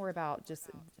talk more about just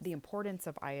the importance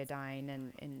of iodine?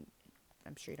 And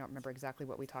I'm sure you don't remember exactly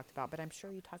what we talked about, but I'm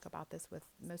sure you talk about this with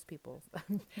most people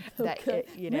that okay,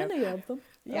 many of them.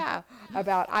 yeah,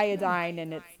 about iodine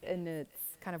and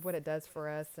it's kind of what it does for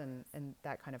us and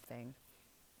that kind of thing.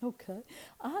 Okay.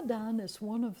 Iodine is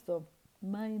one of the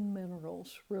main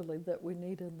minerals, really, that we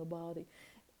need in the body.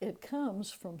 It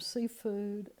comes from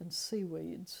seafood and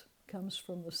seaweeds, comes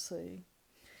from the sea.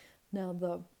 Now,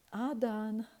 the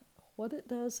iodine, what it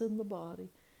does in the body,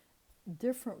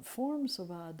 different forms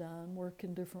of iodine work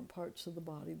in different parts of the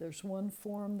body. There's one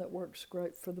form that works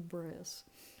great for the breast,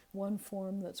 one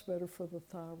form that's better for the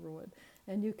thyroid.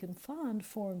 And you can find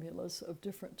formulas of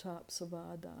different types of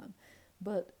iodine.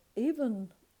 But even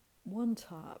one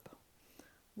type,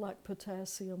 like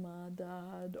potassium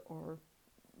iodide or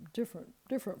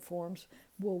different forms,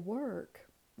 will work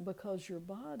because your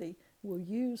body will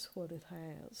use what it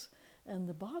has. And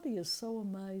the body is so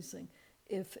amazing.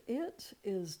 If it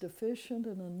is deficient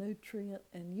in a nutrient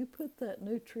and you put that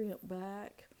nutrient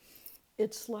back,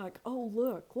 it's like, oh,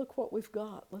 look what we've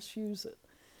got. Let's use it.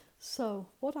 So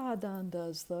what iodine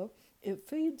does, though, it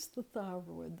feeds the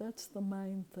thyroid. That's the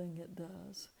main thing it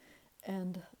does.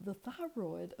 And the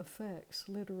thyroid affects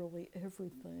literally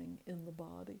everything in the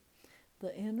body.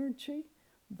 The energy,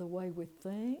 the way we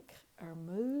think, our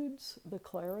moods, the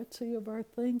clarity of our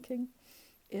thinking.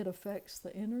 It affects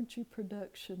the energy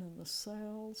production in the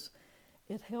cells.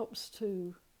 It helps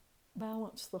to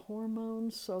balance the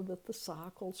hormones so that the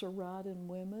cycles are right in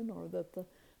women or that the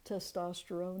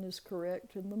testosterone is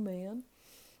correct in the men.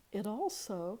 It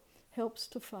also helps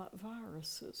to fight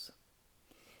viruses.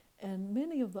 And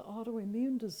many of the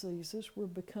autoimmune diseases were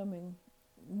becoming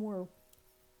more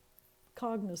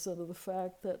cognizant of the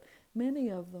fact that many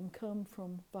of them come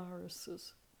from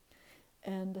viruses.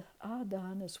 And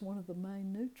iodine is one of the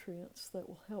main nutrients that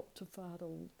will help to fight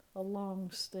a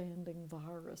long-standing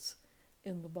virus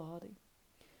in the body.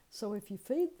 So if you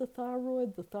feed the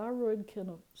thyroid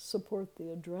can support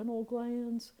the adrenal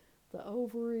glands, the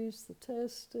ovaries, the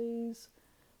testes,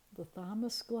 the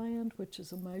thymus gland, which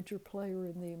is a major player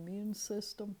in the immune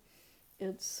system.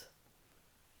 It's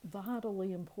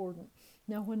vitally important.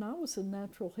 Now, when I was in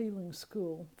natural healing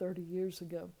school 30 years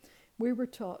ago, we were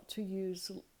taught to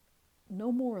use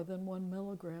no more than 1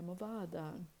 milligram of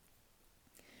iodine.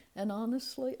 And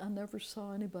honestly, I never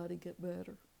saw anybody get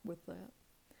better with that.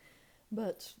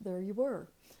 But there you were.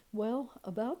 Well,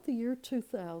 about the year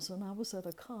 2000, I was at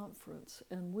a conference,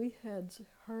 and we had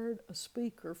heard a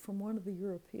speaker from one of the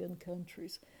European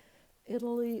countries,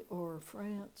 Italy or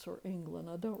France or England,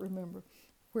 I don't remember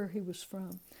where he was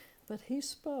from. But he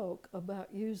spoke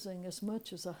about using as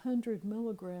much as 100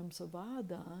 milligrams of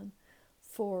iodine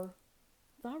for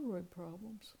thyroid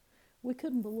problems. We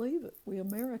couldn't believe it. We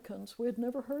Americans, we had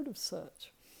never heard of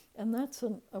such. And that's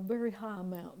a very high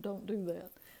amount. Don't do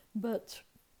that. But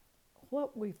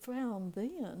what we found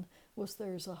then was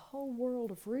there's a whole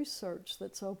world of research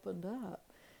that's opened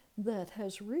up that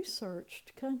has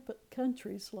researched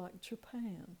countries like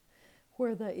Japan,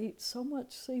 where they eat so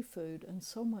much seafood and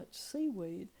so much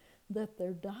seaweed that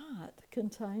their diet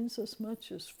contains as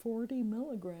much as 40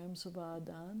 milligrams of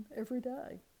iodine every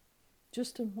day,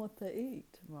 just in what they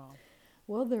eat. Wow.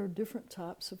 Well, there are different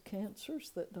types of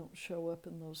cancers that don't show up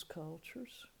in those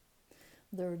cultures.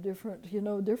 There are different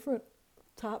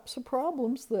types of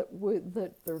problems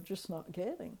that they're just not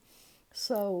getting.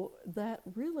 So that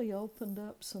really opened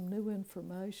up some new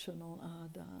information on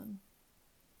iodine.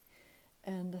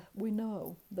 And we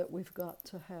know that we've got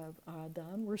to have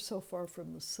iodine. We're so far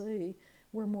from the sea,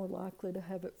 we're more likely to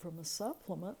have it from a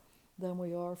supplement than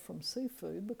we are from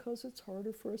seafood, because it's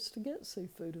harder for us to get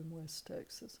seafood in West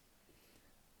Texas.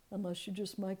 Unless you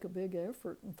just make a big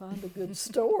effort and find a good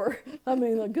store. I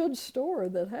mean, a good store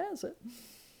that has it.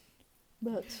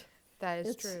 But that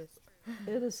is true.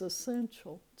 It is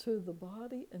essential to the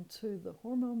body and to the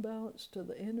hormone balance, to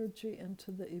the energy, and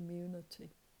to the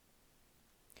immunity.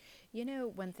 You know,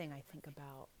 one thing I think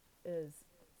about is,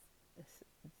 this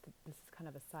is kind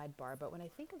of a sidebar, but when I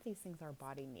think of these things our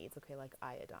body needs, okay, like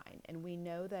iodine, and we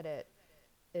know that it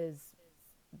is,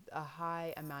 a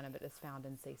high amount of it is found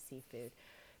in, say, seafood.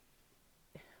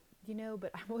 You know, but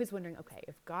I'm always wondering, okay,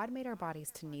 if God made our bodies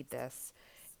to need this,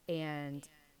 and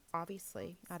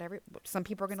obviously some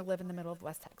people are going to live in the middle of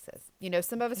West Texas. You know,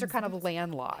 some of us are kind of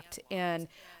landlocked, and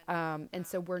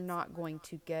so we're not going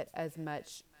to get as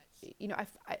much. You know,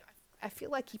 I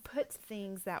feel like He puts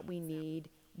things that we need,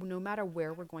 no matter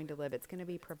where we're going to live. It's going to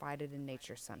be provided in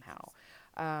nature somehow,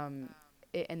 and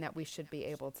that we should be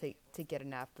able to get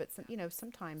enough. But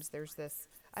sometimes there's this.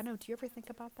 I don't know. Do you ever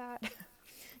think about that?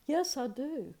 Yes, I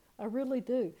do. I really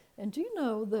do. And do you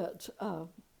know that?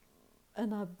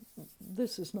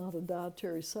 This is not a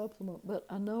dietary supplement, but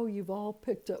I know you've all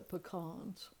picked up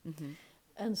pecans. Mm-hmm.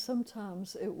 And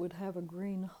sometimes it would have a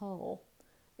green hull.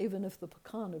 Even if the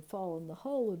pecan had fallen, the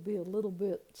hull would be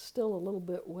still a little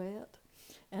bit wet,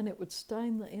 and it would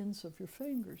stain the ends of your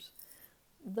fingers.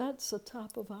 That's a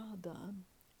type of iodine.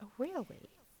 Oh, really?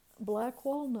 Black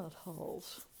walnut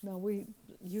hulls. Now,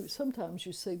 sometimes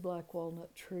you see black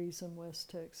walnut trees in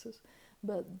West Texas,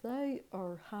 but they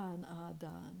are high in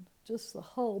iodine, just the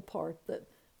hull part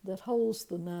that holds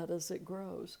the nut as it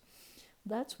grows.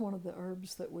 That's one of the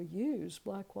herbs that we use,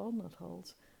 black walnut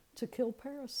hulls, to kill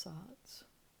parasites.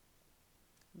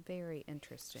 Very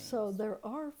interesting. So there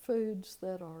are foods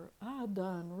that are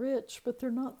iodine rich, but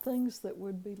they're not things that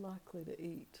would be likely to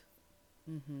eat.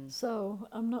 Mm-hmm. So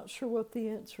I'm not sure what the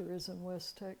answer is in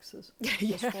West Texas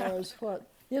Yeah. as far as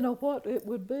what it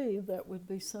would be. That would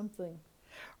be something.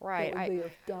 Right. That would be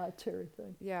a dietary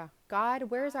thing. Yeah. God,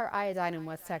 where's our iodine in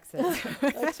West Texas?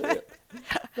 That's it.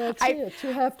 That's it.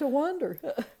 You have to wonder.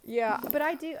 Yeah, but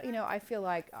I do, I feel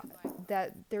like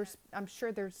that there's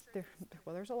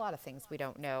a lot of things we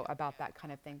don't know about that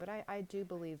kind of thing, but I do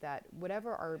believe that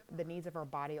whatever the needs of our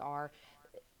body are,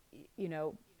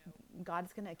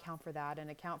 God's going to account for that and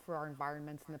account for our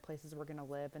environments and the places we're going to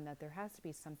live, and that there has to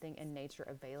be something in nature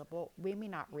available. We may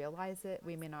not realize it.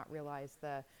 We may not realize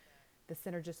the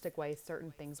synergistic way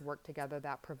certain things work together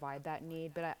that provide that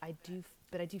need, but I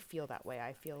do feel that way.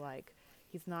 I feel like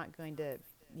He's not going to,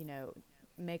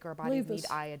 make our bodies need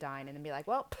iodine and then be like,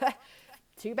 well,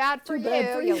 too bad for you.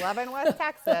 You live in West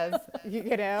Texas,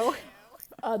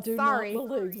 I do not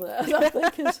believe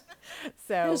that.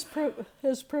 So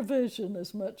His provision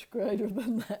is much greater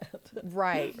than that.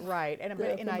 right, right, and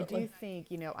I do Definitely. think,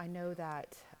 I know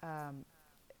that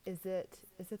is it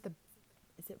the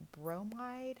is it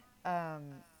bromide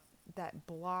that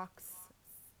blocks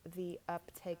the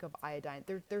uptake of iodine.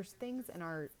 There's things in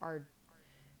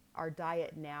our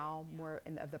diet now, more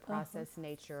in, of the Uh-huh. processed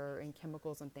nature and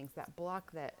chemicals and things that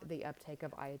block the uptake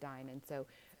of iodine, and so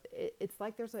it's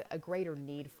like there's a greater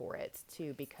need for it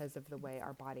too because of the way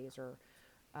our bodies are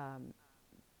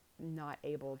not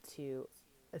able to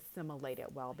assimilate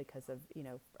it well because of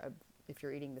if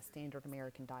you're eating the standard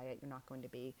American diet, you're not going to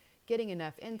be getting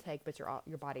enough intake, but your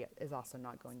body is also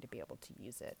not going to be able to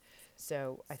use it.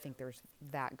 So I think there's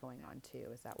that going on too,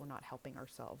 is that we're not helping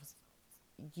ourselves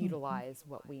utilize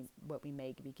what we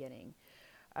may be getting.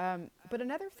 But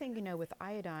another thing, with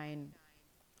iodine,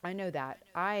 I know that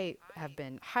I have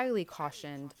been highly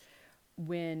cautioned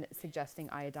when suggesting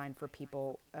iodine for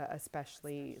people,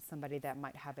 especially somebody that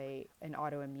might have an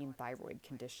autoimmune thyroid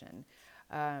condition,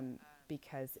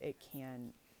 because it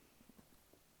can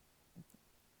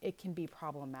be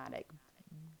problematic.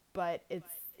 But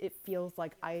it feels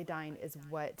like iodine is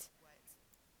what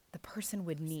the person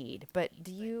would need. But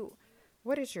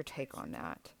what is your take on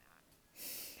that?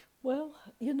 Well,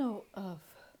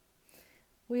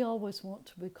 we always want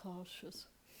to be cautious,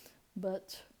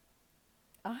 but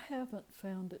I haven't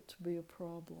found it to be a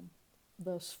problem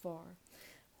thus far.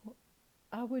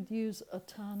 I would use a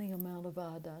tiny amount of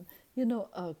iodine.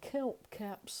 A kelp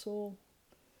capsule,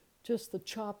 just the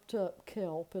chopped up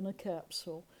kelp in a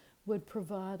capsule, would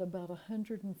provide about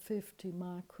 150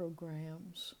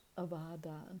 micrograms of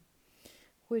iodine,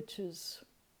 which is,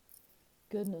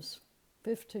 goodness,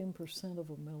 15% of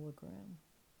a milligram.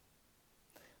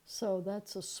 So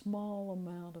that's a small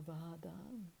amount of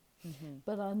iodine. Mm-hmm.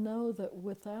 But I know that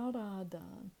without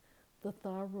iodine, the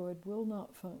thyroid will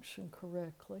not function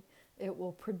correctly. It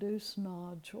will produce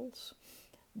nodules.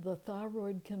 The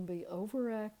thyroid can be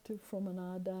overactive from an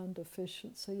iodine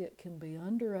deficiency. It can be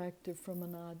underactive from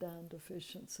an iodine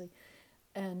deficiency.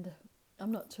 And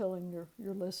I'm not telling your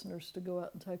listeners to go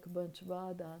out and take a bunch of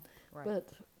iodine, Right. but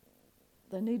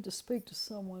they need to speak to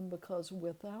someone, because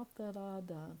without that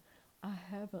iodine, I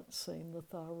haven't seen the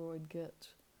thyroid get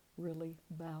really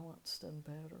balanced and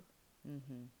better.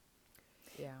 Mm-hmm.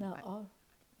 Yeah. Now,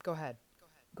 Go ahead.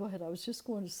 go ahead. I was just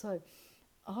going to say,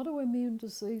 autoimmune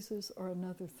diseases are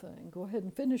another thing. Go ahead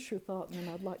and finish your thought, and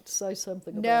then I'd like to say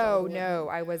something about No, no,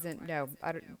 autoimmune. I wasn't. No,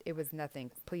 I don't, it was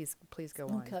nothing. Please go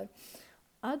on. Okay.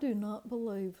 I do not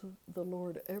believe the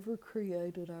Lord ever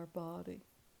created our body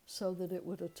so that it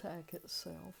would attack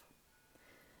itself.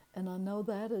 And I know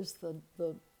that is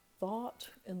the thought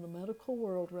in the medical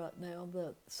world right now,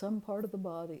 that some part of the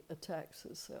body attacks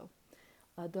itself.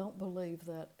 I don't believe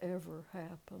that ever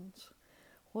happens.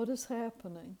 What is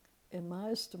happening, in my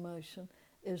estimation,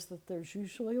 is that there's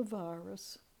usually a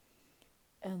virus,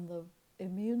 and the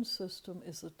immune system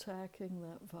is attacking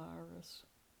that virus.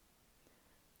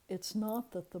 It's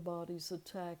not that the body's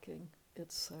attacking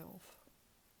itself.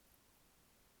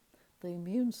 The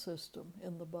immune system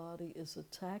in the body is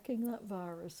attacking that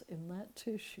virus in that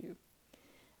tissue.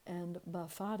 And by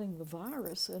fighting the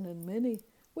virus, and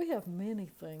we have many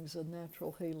things in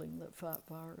natural healing that fight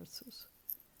viruses.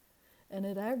 And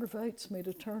it aggravates me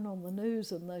to turn on the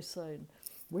news and they say,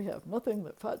 we have nothing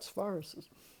that fights viruses.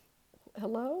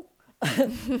 Hello?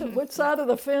 Which side of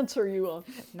the fence are you on?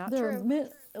 Not There true. are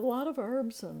a lot of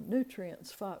herbs and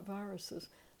nutrients fight viruses.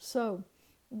 So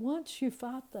once you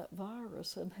fight that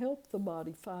virus and help the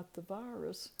body fight the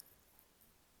virus,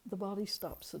 the body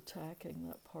stops attacking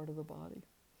that part of the body.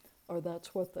 Or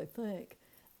that's what they think.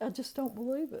 I just don't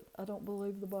believe it. I don't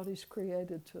believe the body's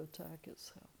created to attack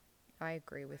itself. I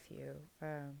agree with you.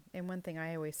 And one thing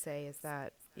I always say is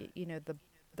that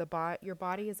your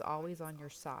body is always on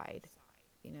your side.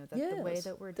 That the way Yes,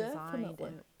 that we're designed,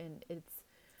 definitely. and it's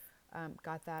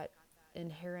got that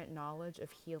inherent knowledge of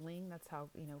healing. That's how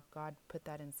God put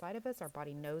that inside of us. Our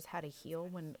body knows how to heal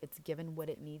when it's given what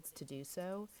it needs to do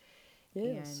so.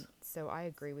 Yes, And so I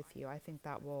agree with you. I think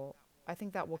that will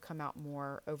come out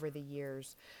more over the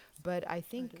years. But I I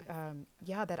think, do.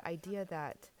 yeah, that idea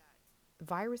that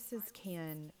viruses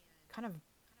can kind of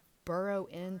burrow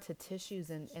into tissues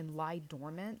and lie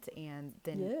dormant and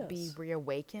then be Yes.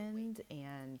 reawakened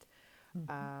and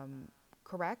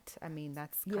correct. I mean,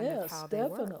 that's kind of Yes, how they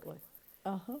work. definitely.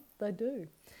 They do.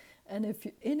 And if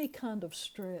any kind of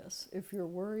stress, if you're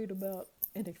worried about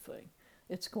anything,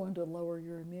 it's going to lower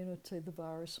your immunity. The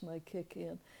virus may kick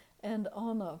in. And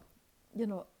on a, you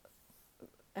know,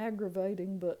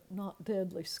 aggravating but not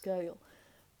deadly scale,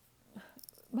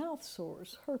 mouth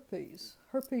sores, herpes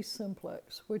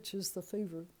simplex, which is the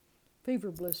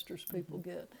fever blisters people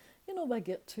get. You know, they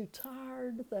get too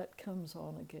tired, that comes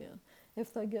on again.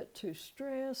 If they get too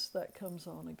stressed, that comes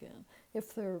on again.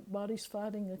 If their body's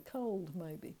fighting a cold,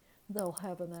 maybe, they'll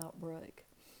have an outbreak.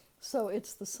 So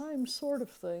it's the same sort of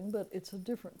thing, but it's a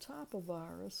different type of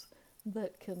virus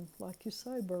that can, like you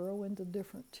say, burrow into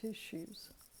different tissues.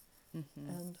 Mm-hmm.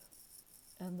 And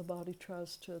and the body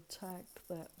tries to attack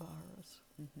that virus.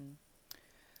 Mm-hmm.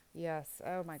 Yes.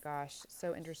 Oh my gosh.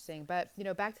 So interesting. But,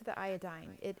 back to the iodine.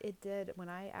 It did, when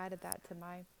I added that to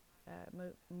my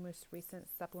most recent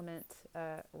supplement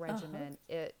Uh-huh. regimen,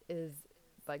 it is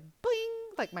like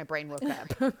bling, like my brain woke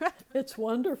up. It's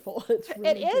wonderful. It's It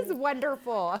really is good.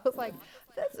 wonderful. I was like,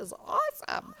 this is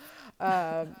awesome.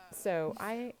 So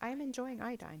I'm enjoying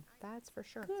iodine. That's for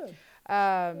sure. Good.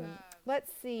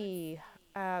 Let's see.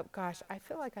 Gosh, I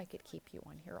feel like I could keep you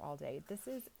on here all day. This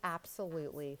is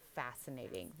absolutely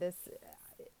fascinating. This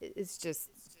is just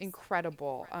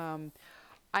incredible.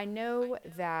 I know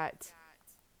that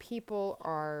people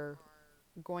are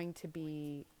going to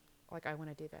be like, I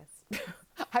want to do this.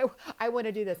 I, I want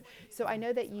to do this. So I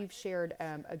know that you've shared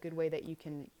a good way that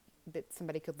that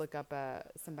somebody could look up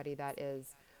somebody that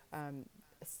is um,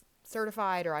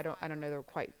 certified, or I don't know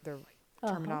their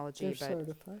Uh-huh. terminology, They're but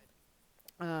certified.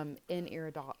 in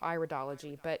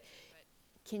iridology. But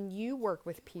can you work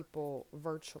with people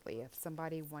virtually if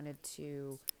somebody wanted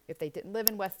to, if they didn't live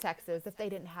in West Texas, if they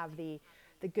didn't have the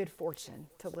good fortune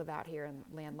to live out here in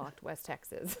landlocked West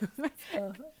Texas?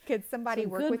 Uh-huh. Could It's somebody a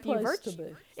work good with you place to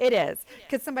virtually? be. It is.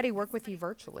 Could somebody work with you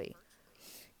virtually?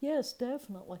 Yes,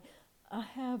 definitely. I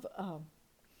have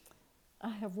I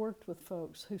have worked with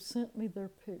folks who sent me their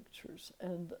pictures,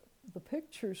 and the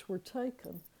pictures were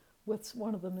taken with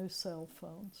one of the new cell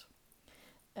phones.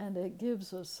 And it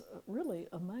gives us really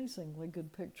amazingly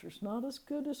good pictures. Not as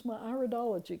good as my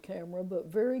Iridology camera, but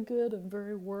very good and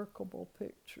very workable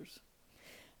pictures.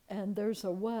 And there's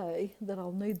a way that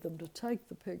I'll need them to take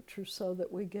the pictures so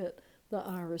that we get the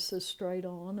irises straight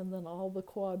on and then all the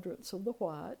quadrants of the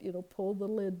white. You know, pull the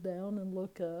lid down and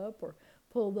look up, or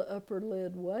pull the upper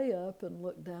lid way up and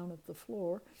look down at the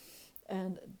floor.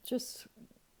 And just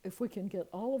if we can get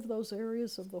all of those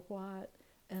areas of the white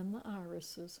and the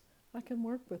irises, I can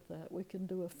work with that. We can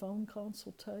do a phone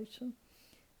consultation,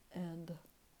 and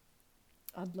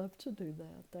I'd love to do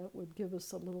that. That would give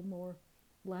us a little more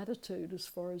latitude as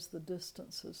far as the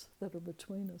distances that are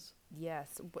between us.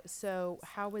 Yes. So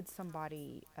how would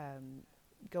somebody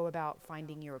go about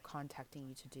finding you or contacting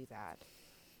you to do that?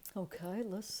 Okay,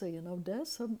 let's see. In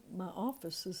Odessa, my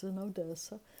office is in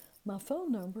Odessa. My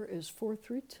phone number is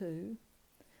 432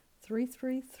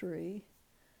 333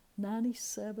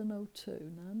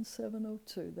 9702.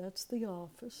 9702. That's the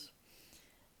office.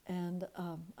 And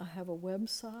I have a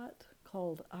website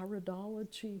called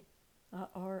Iridology,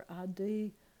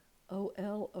 Iridology,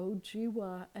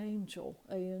 Angel,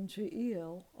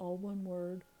 ANGEL, all one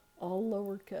word, all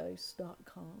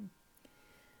lowercase.com.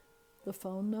 The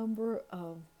phone number,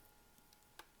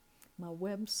 my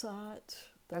website,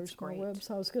 That's there's my great.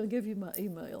 website. I was going to give you my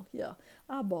email. Yeah,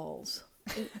 eyeballs.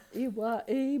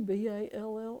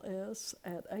 EYEBALLS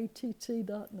at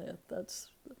att.net. That's,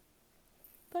 I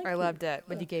thank you. loved it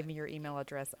when you gave me your email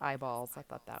address, eyeballs. I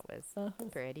thought that was Uh-huh.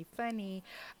 pretty funny.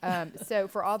 So,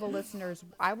 for all the listeners,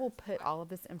 I will put all of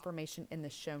this information in the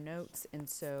show notes. And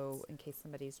so, in case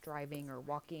somebody's driving or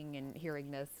walking and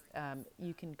hearing this,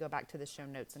 you can go back to the show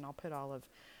notes, and I'll put all of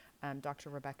Dr.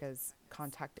 Rebecca's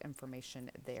contact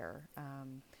information there.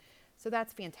 So,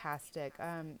 that's fantastic.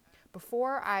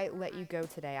 Before I let you go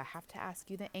today, I have to ask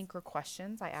you the anchor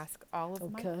questions I ask all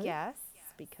of my Okay. guests,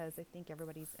 because I think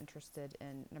everybody's interested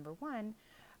in, number one,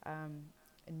 um,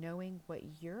 knowing what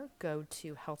your go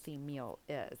to healthy meal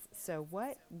is. So,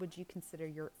 what would you consider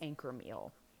your anchor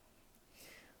meal?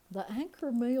 The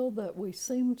anchor meal that we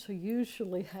seem to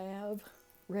usually have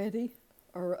ready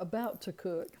or about to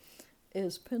cook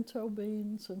is pinto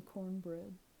beans and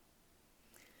cornbread.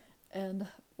 And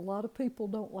a lot of people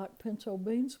don't like pinto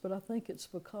beans, but I think it's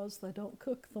because they don't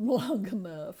cook them long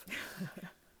enough.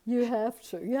 You have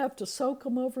to. You have to soak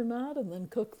them overnight and then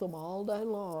cook them all day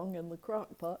long in the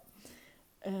crock pot.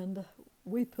 And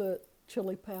we put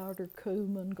chili powder,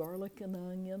 cumin, garlic, and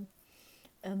onion,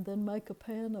 and then make a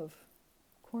pan of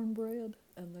cornbread,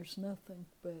 and there's nothing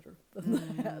better than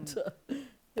Mm, that.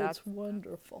 that's It's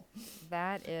wonderful.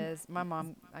 that is my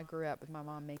mom. I grew up with my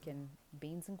mom making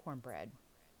beans and cornbread.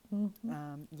 Hmm.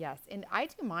 Yes, and I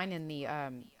do mine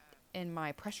in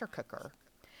my pressure cooker.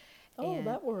 Oh, And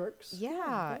that works. Yeah,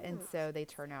 yeah, that and works. so they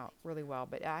turn out really well.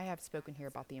 But I have spoken here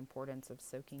about the importance of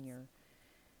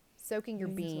soaking your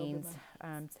beans beans overnight.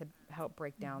 to help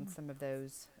break down Hmm. some of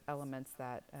those elements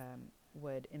that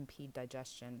would impede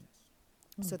digestion.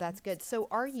 So Hmm. that's good. So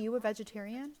are you a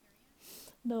vegetarian?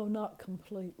 No, not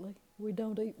completely. We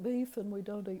don't eat beef and we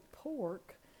don't eat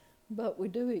pork, but we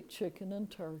do eat chicken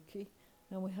and turkey,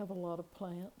 and we have a lot of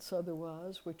plants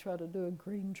otherwise. We try to do a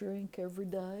green drink every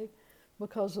day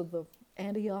because of the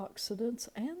antioxidants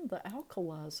and the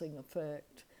alkalizing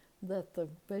effect that the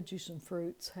veggies and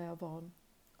fruits have on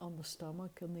the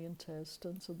stomach and the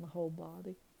intestines and the whole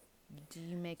body. Do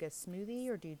you make a smoothie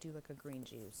or do you do like a green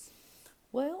juice?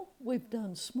 Well, we've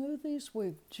done smoothies,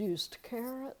 we've juiced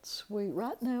carrots.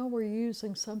 Right now we're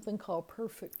using something called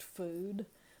Perfect Food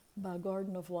by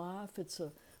Garden of Life. It's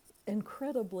a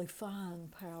incredibly fine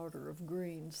powder of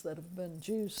greens that have been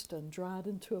juiced and dried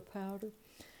into a powder.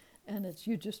 And it's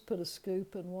you just put a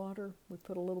scoop in water. We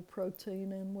put a little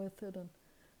protein in with it and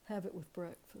have it with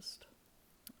breakfast.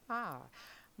 Ah,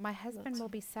 my husband That's will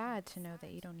be sad to know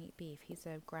that you don't eat beef. He's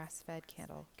a grass-fed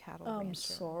cattle I'm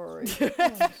rancher. sorry.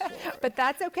 I'm sorry. But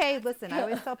that's okay. Listen, I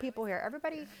always tell people here,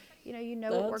 everybody, you know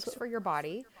what That's works for your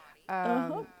body.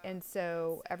 uh-huh. And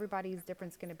so everybody's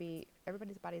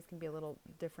bodies can be a little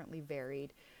differently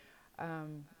varied.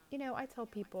 I tell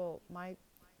people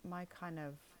my kind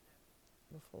of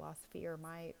philosophy or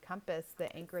my compass,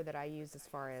 the anchor that I use as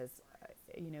far as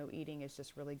eating is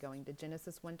just really going to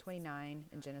Genesis 1:29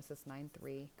 and Genesis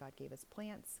 9:3. God gave us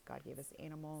plants, God gave us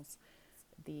animals.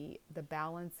 The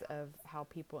balance of how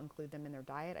people include them in their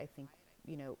diet, I think,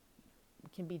 you know,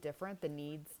 can be different. The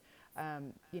needs,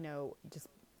 just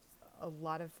a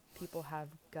lot of people have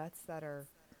guts that are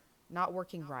not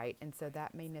working right, and so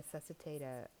that may necessitate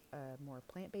a more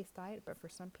plant-based diet. But for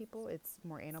some people, it's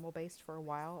more animal-based for a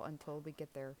while until we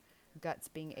get their guts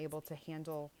being able to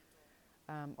handle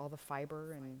all the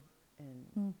fiber and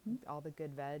Hmm. all the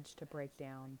good veg to break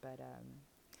down. But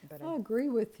I agree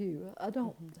with you. I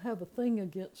don't have a thing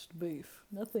against beef,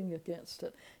 nothing against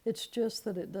it. It's just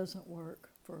that it doesn't work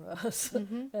for us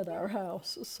mm-hmm, at yeah, our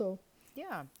house. So,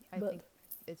 yeah, I but think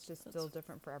it's just still that's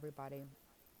different for everybody.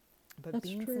 But that's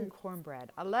beans and true.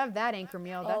 cornbread, I love that anchor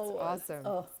meal. That's Oh, awesome.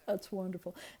 that's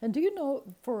wonderful. And do you know,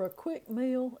 for a quick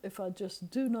meal, if I just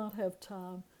do not have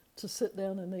time to sit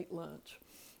down and eat lunch,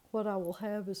 what I will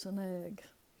have is an egg.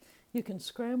 You can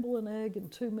scramble an egg in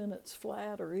 2 minutes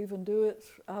flat, or even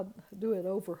I do it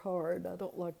over hard. I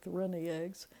don't like the runny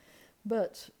eggs.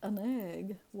 But an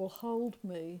egg will hold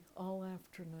me all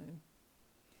afternoon.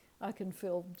 I can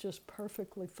feel just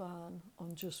perfectly fine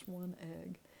on just one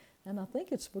egg. And I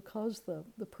think it's because the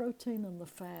protein and the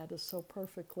fat is so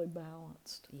perfectly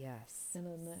balanced Yes. in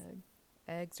an egg.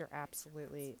 Eggs are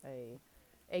absolutely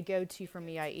a go-to for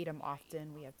me. I eat them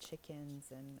often. We have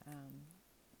chickens, and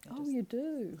I Oh, just you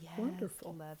do? yes,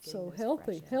 Wonderful. love getting So those fresh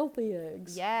healthy, eggs. healthy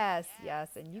eggs. Yes, yes,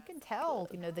 and you can tell,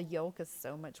 Good. the yolk is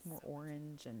so much more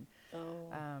orange and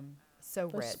Oh, so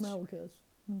they rich. smell good.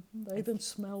 They I even th-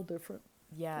 smell different.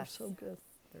 They're yes, so good.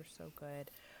 they're so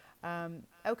good.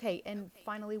 Okay, and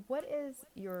finally, what is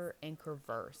your anchor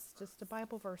verse? Just a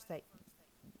Bible verse that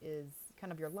is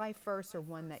kind of your life verse, or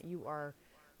one that you are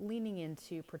leaning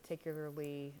into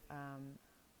particularly,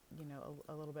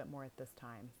 a little bit more at this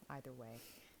time. Either way.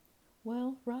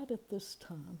 Well, right at this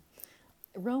time,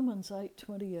 Romans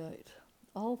 8:28,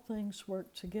 all things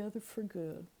work together for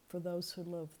good for those who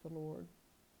love the Lord.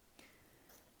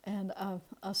 And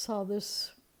I saw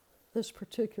this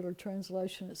particular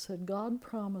translation. It said, God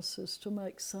promises to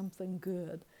make something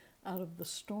good out of the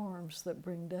storms that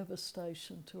bring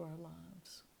devastation to our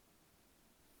lives.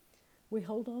 We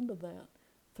hold on to that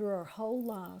through our whole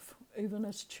life. Even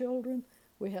as children,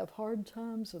 we have hard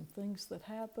times and things that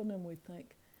happen, and we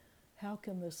think, how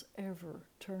can this ever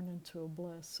turn into a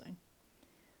blessing?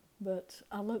 But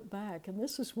I look back, and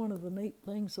this is one of the neat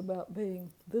things about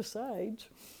being this age,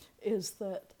 is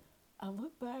that I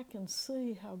look back and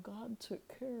see how God took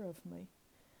care of me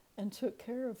and took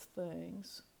care of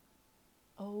things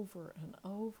over and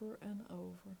over and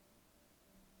over.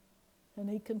 And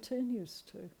He continues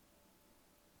to.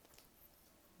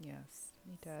 Yes,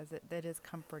 he does. That is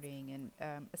comforting,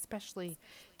 and especially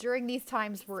during these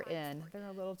times we're in. They're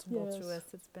a little Yes, tumultuous.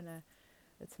 It's been a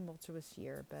tumultuous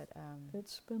year, but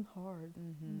it's been hard.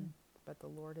 mm-hmm, Mm. but the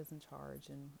Lord is in charge,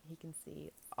 and He can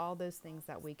see all those things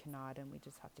that we cannot, and we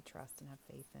just have to trust and have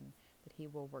faith in that He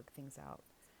will work things out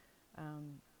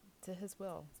um, to His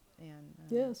will and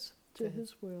Yes, to to His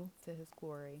His will. to His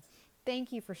glory.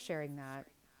 Thank you for sharing that.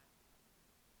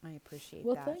 I appreciate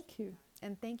Well, that. thank you.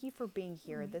 And thank you for being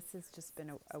here. Mm. This has just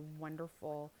been a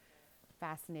wonderful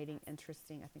fascinating,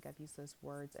 interesting. I think I've used those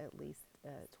words at least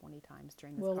 20 times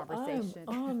during this Well, I am conversation.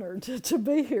 honored to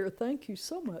be here. Thank you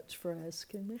so much for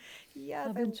asking me. Yes,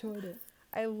 I've enjoyed it.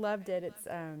 I loved it. It's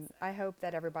I hope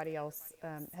that everybody else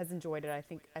has enjoyed it.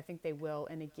 I think they will.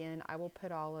 And again, I will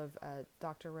put all of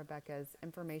Dr. Rebecca's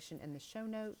information in the show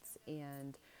notes,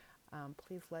 and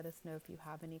please let us know if you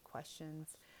have any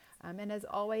questions. And as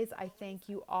always, I thank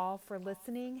you all for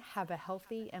listening. Have a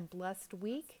healthy and blessed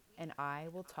week, and I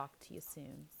will talk to you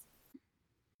soon.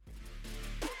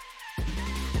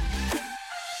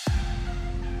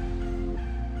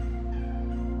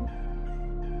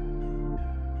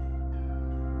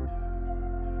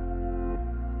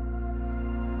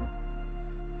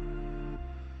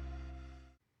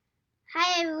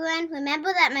 Hi everyone,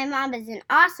 remember that my mom is an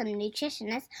awesome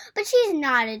nutritionist, but she's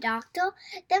not a doctor.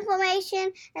 The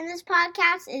information in this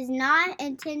podcast is not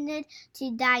intended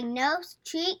to diagnose,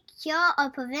 treat, cure, or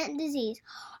prevent disease.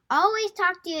 Always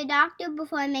talk to your doctor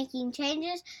before making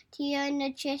changes to your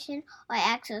nutrition or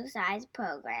exercise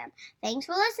program. Thanks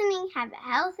for listening. Have a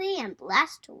healthy and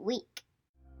blessed week.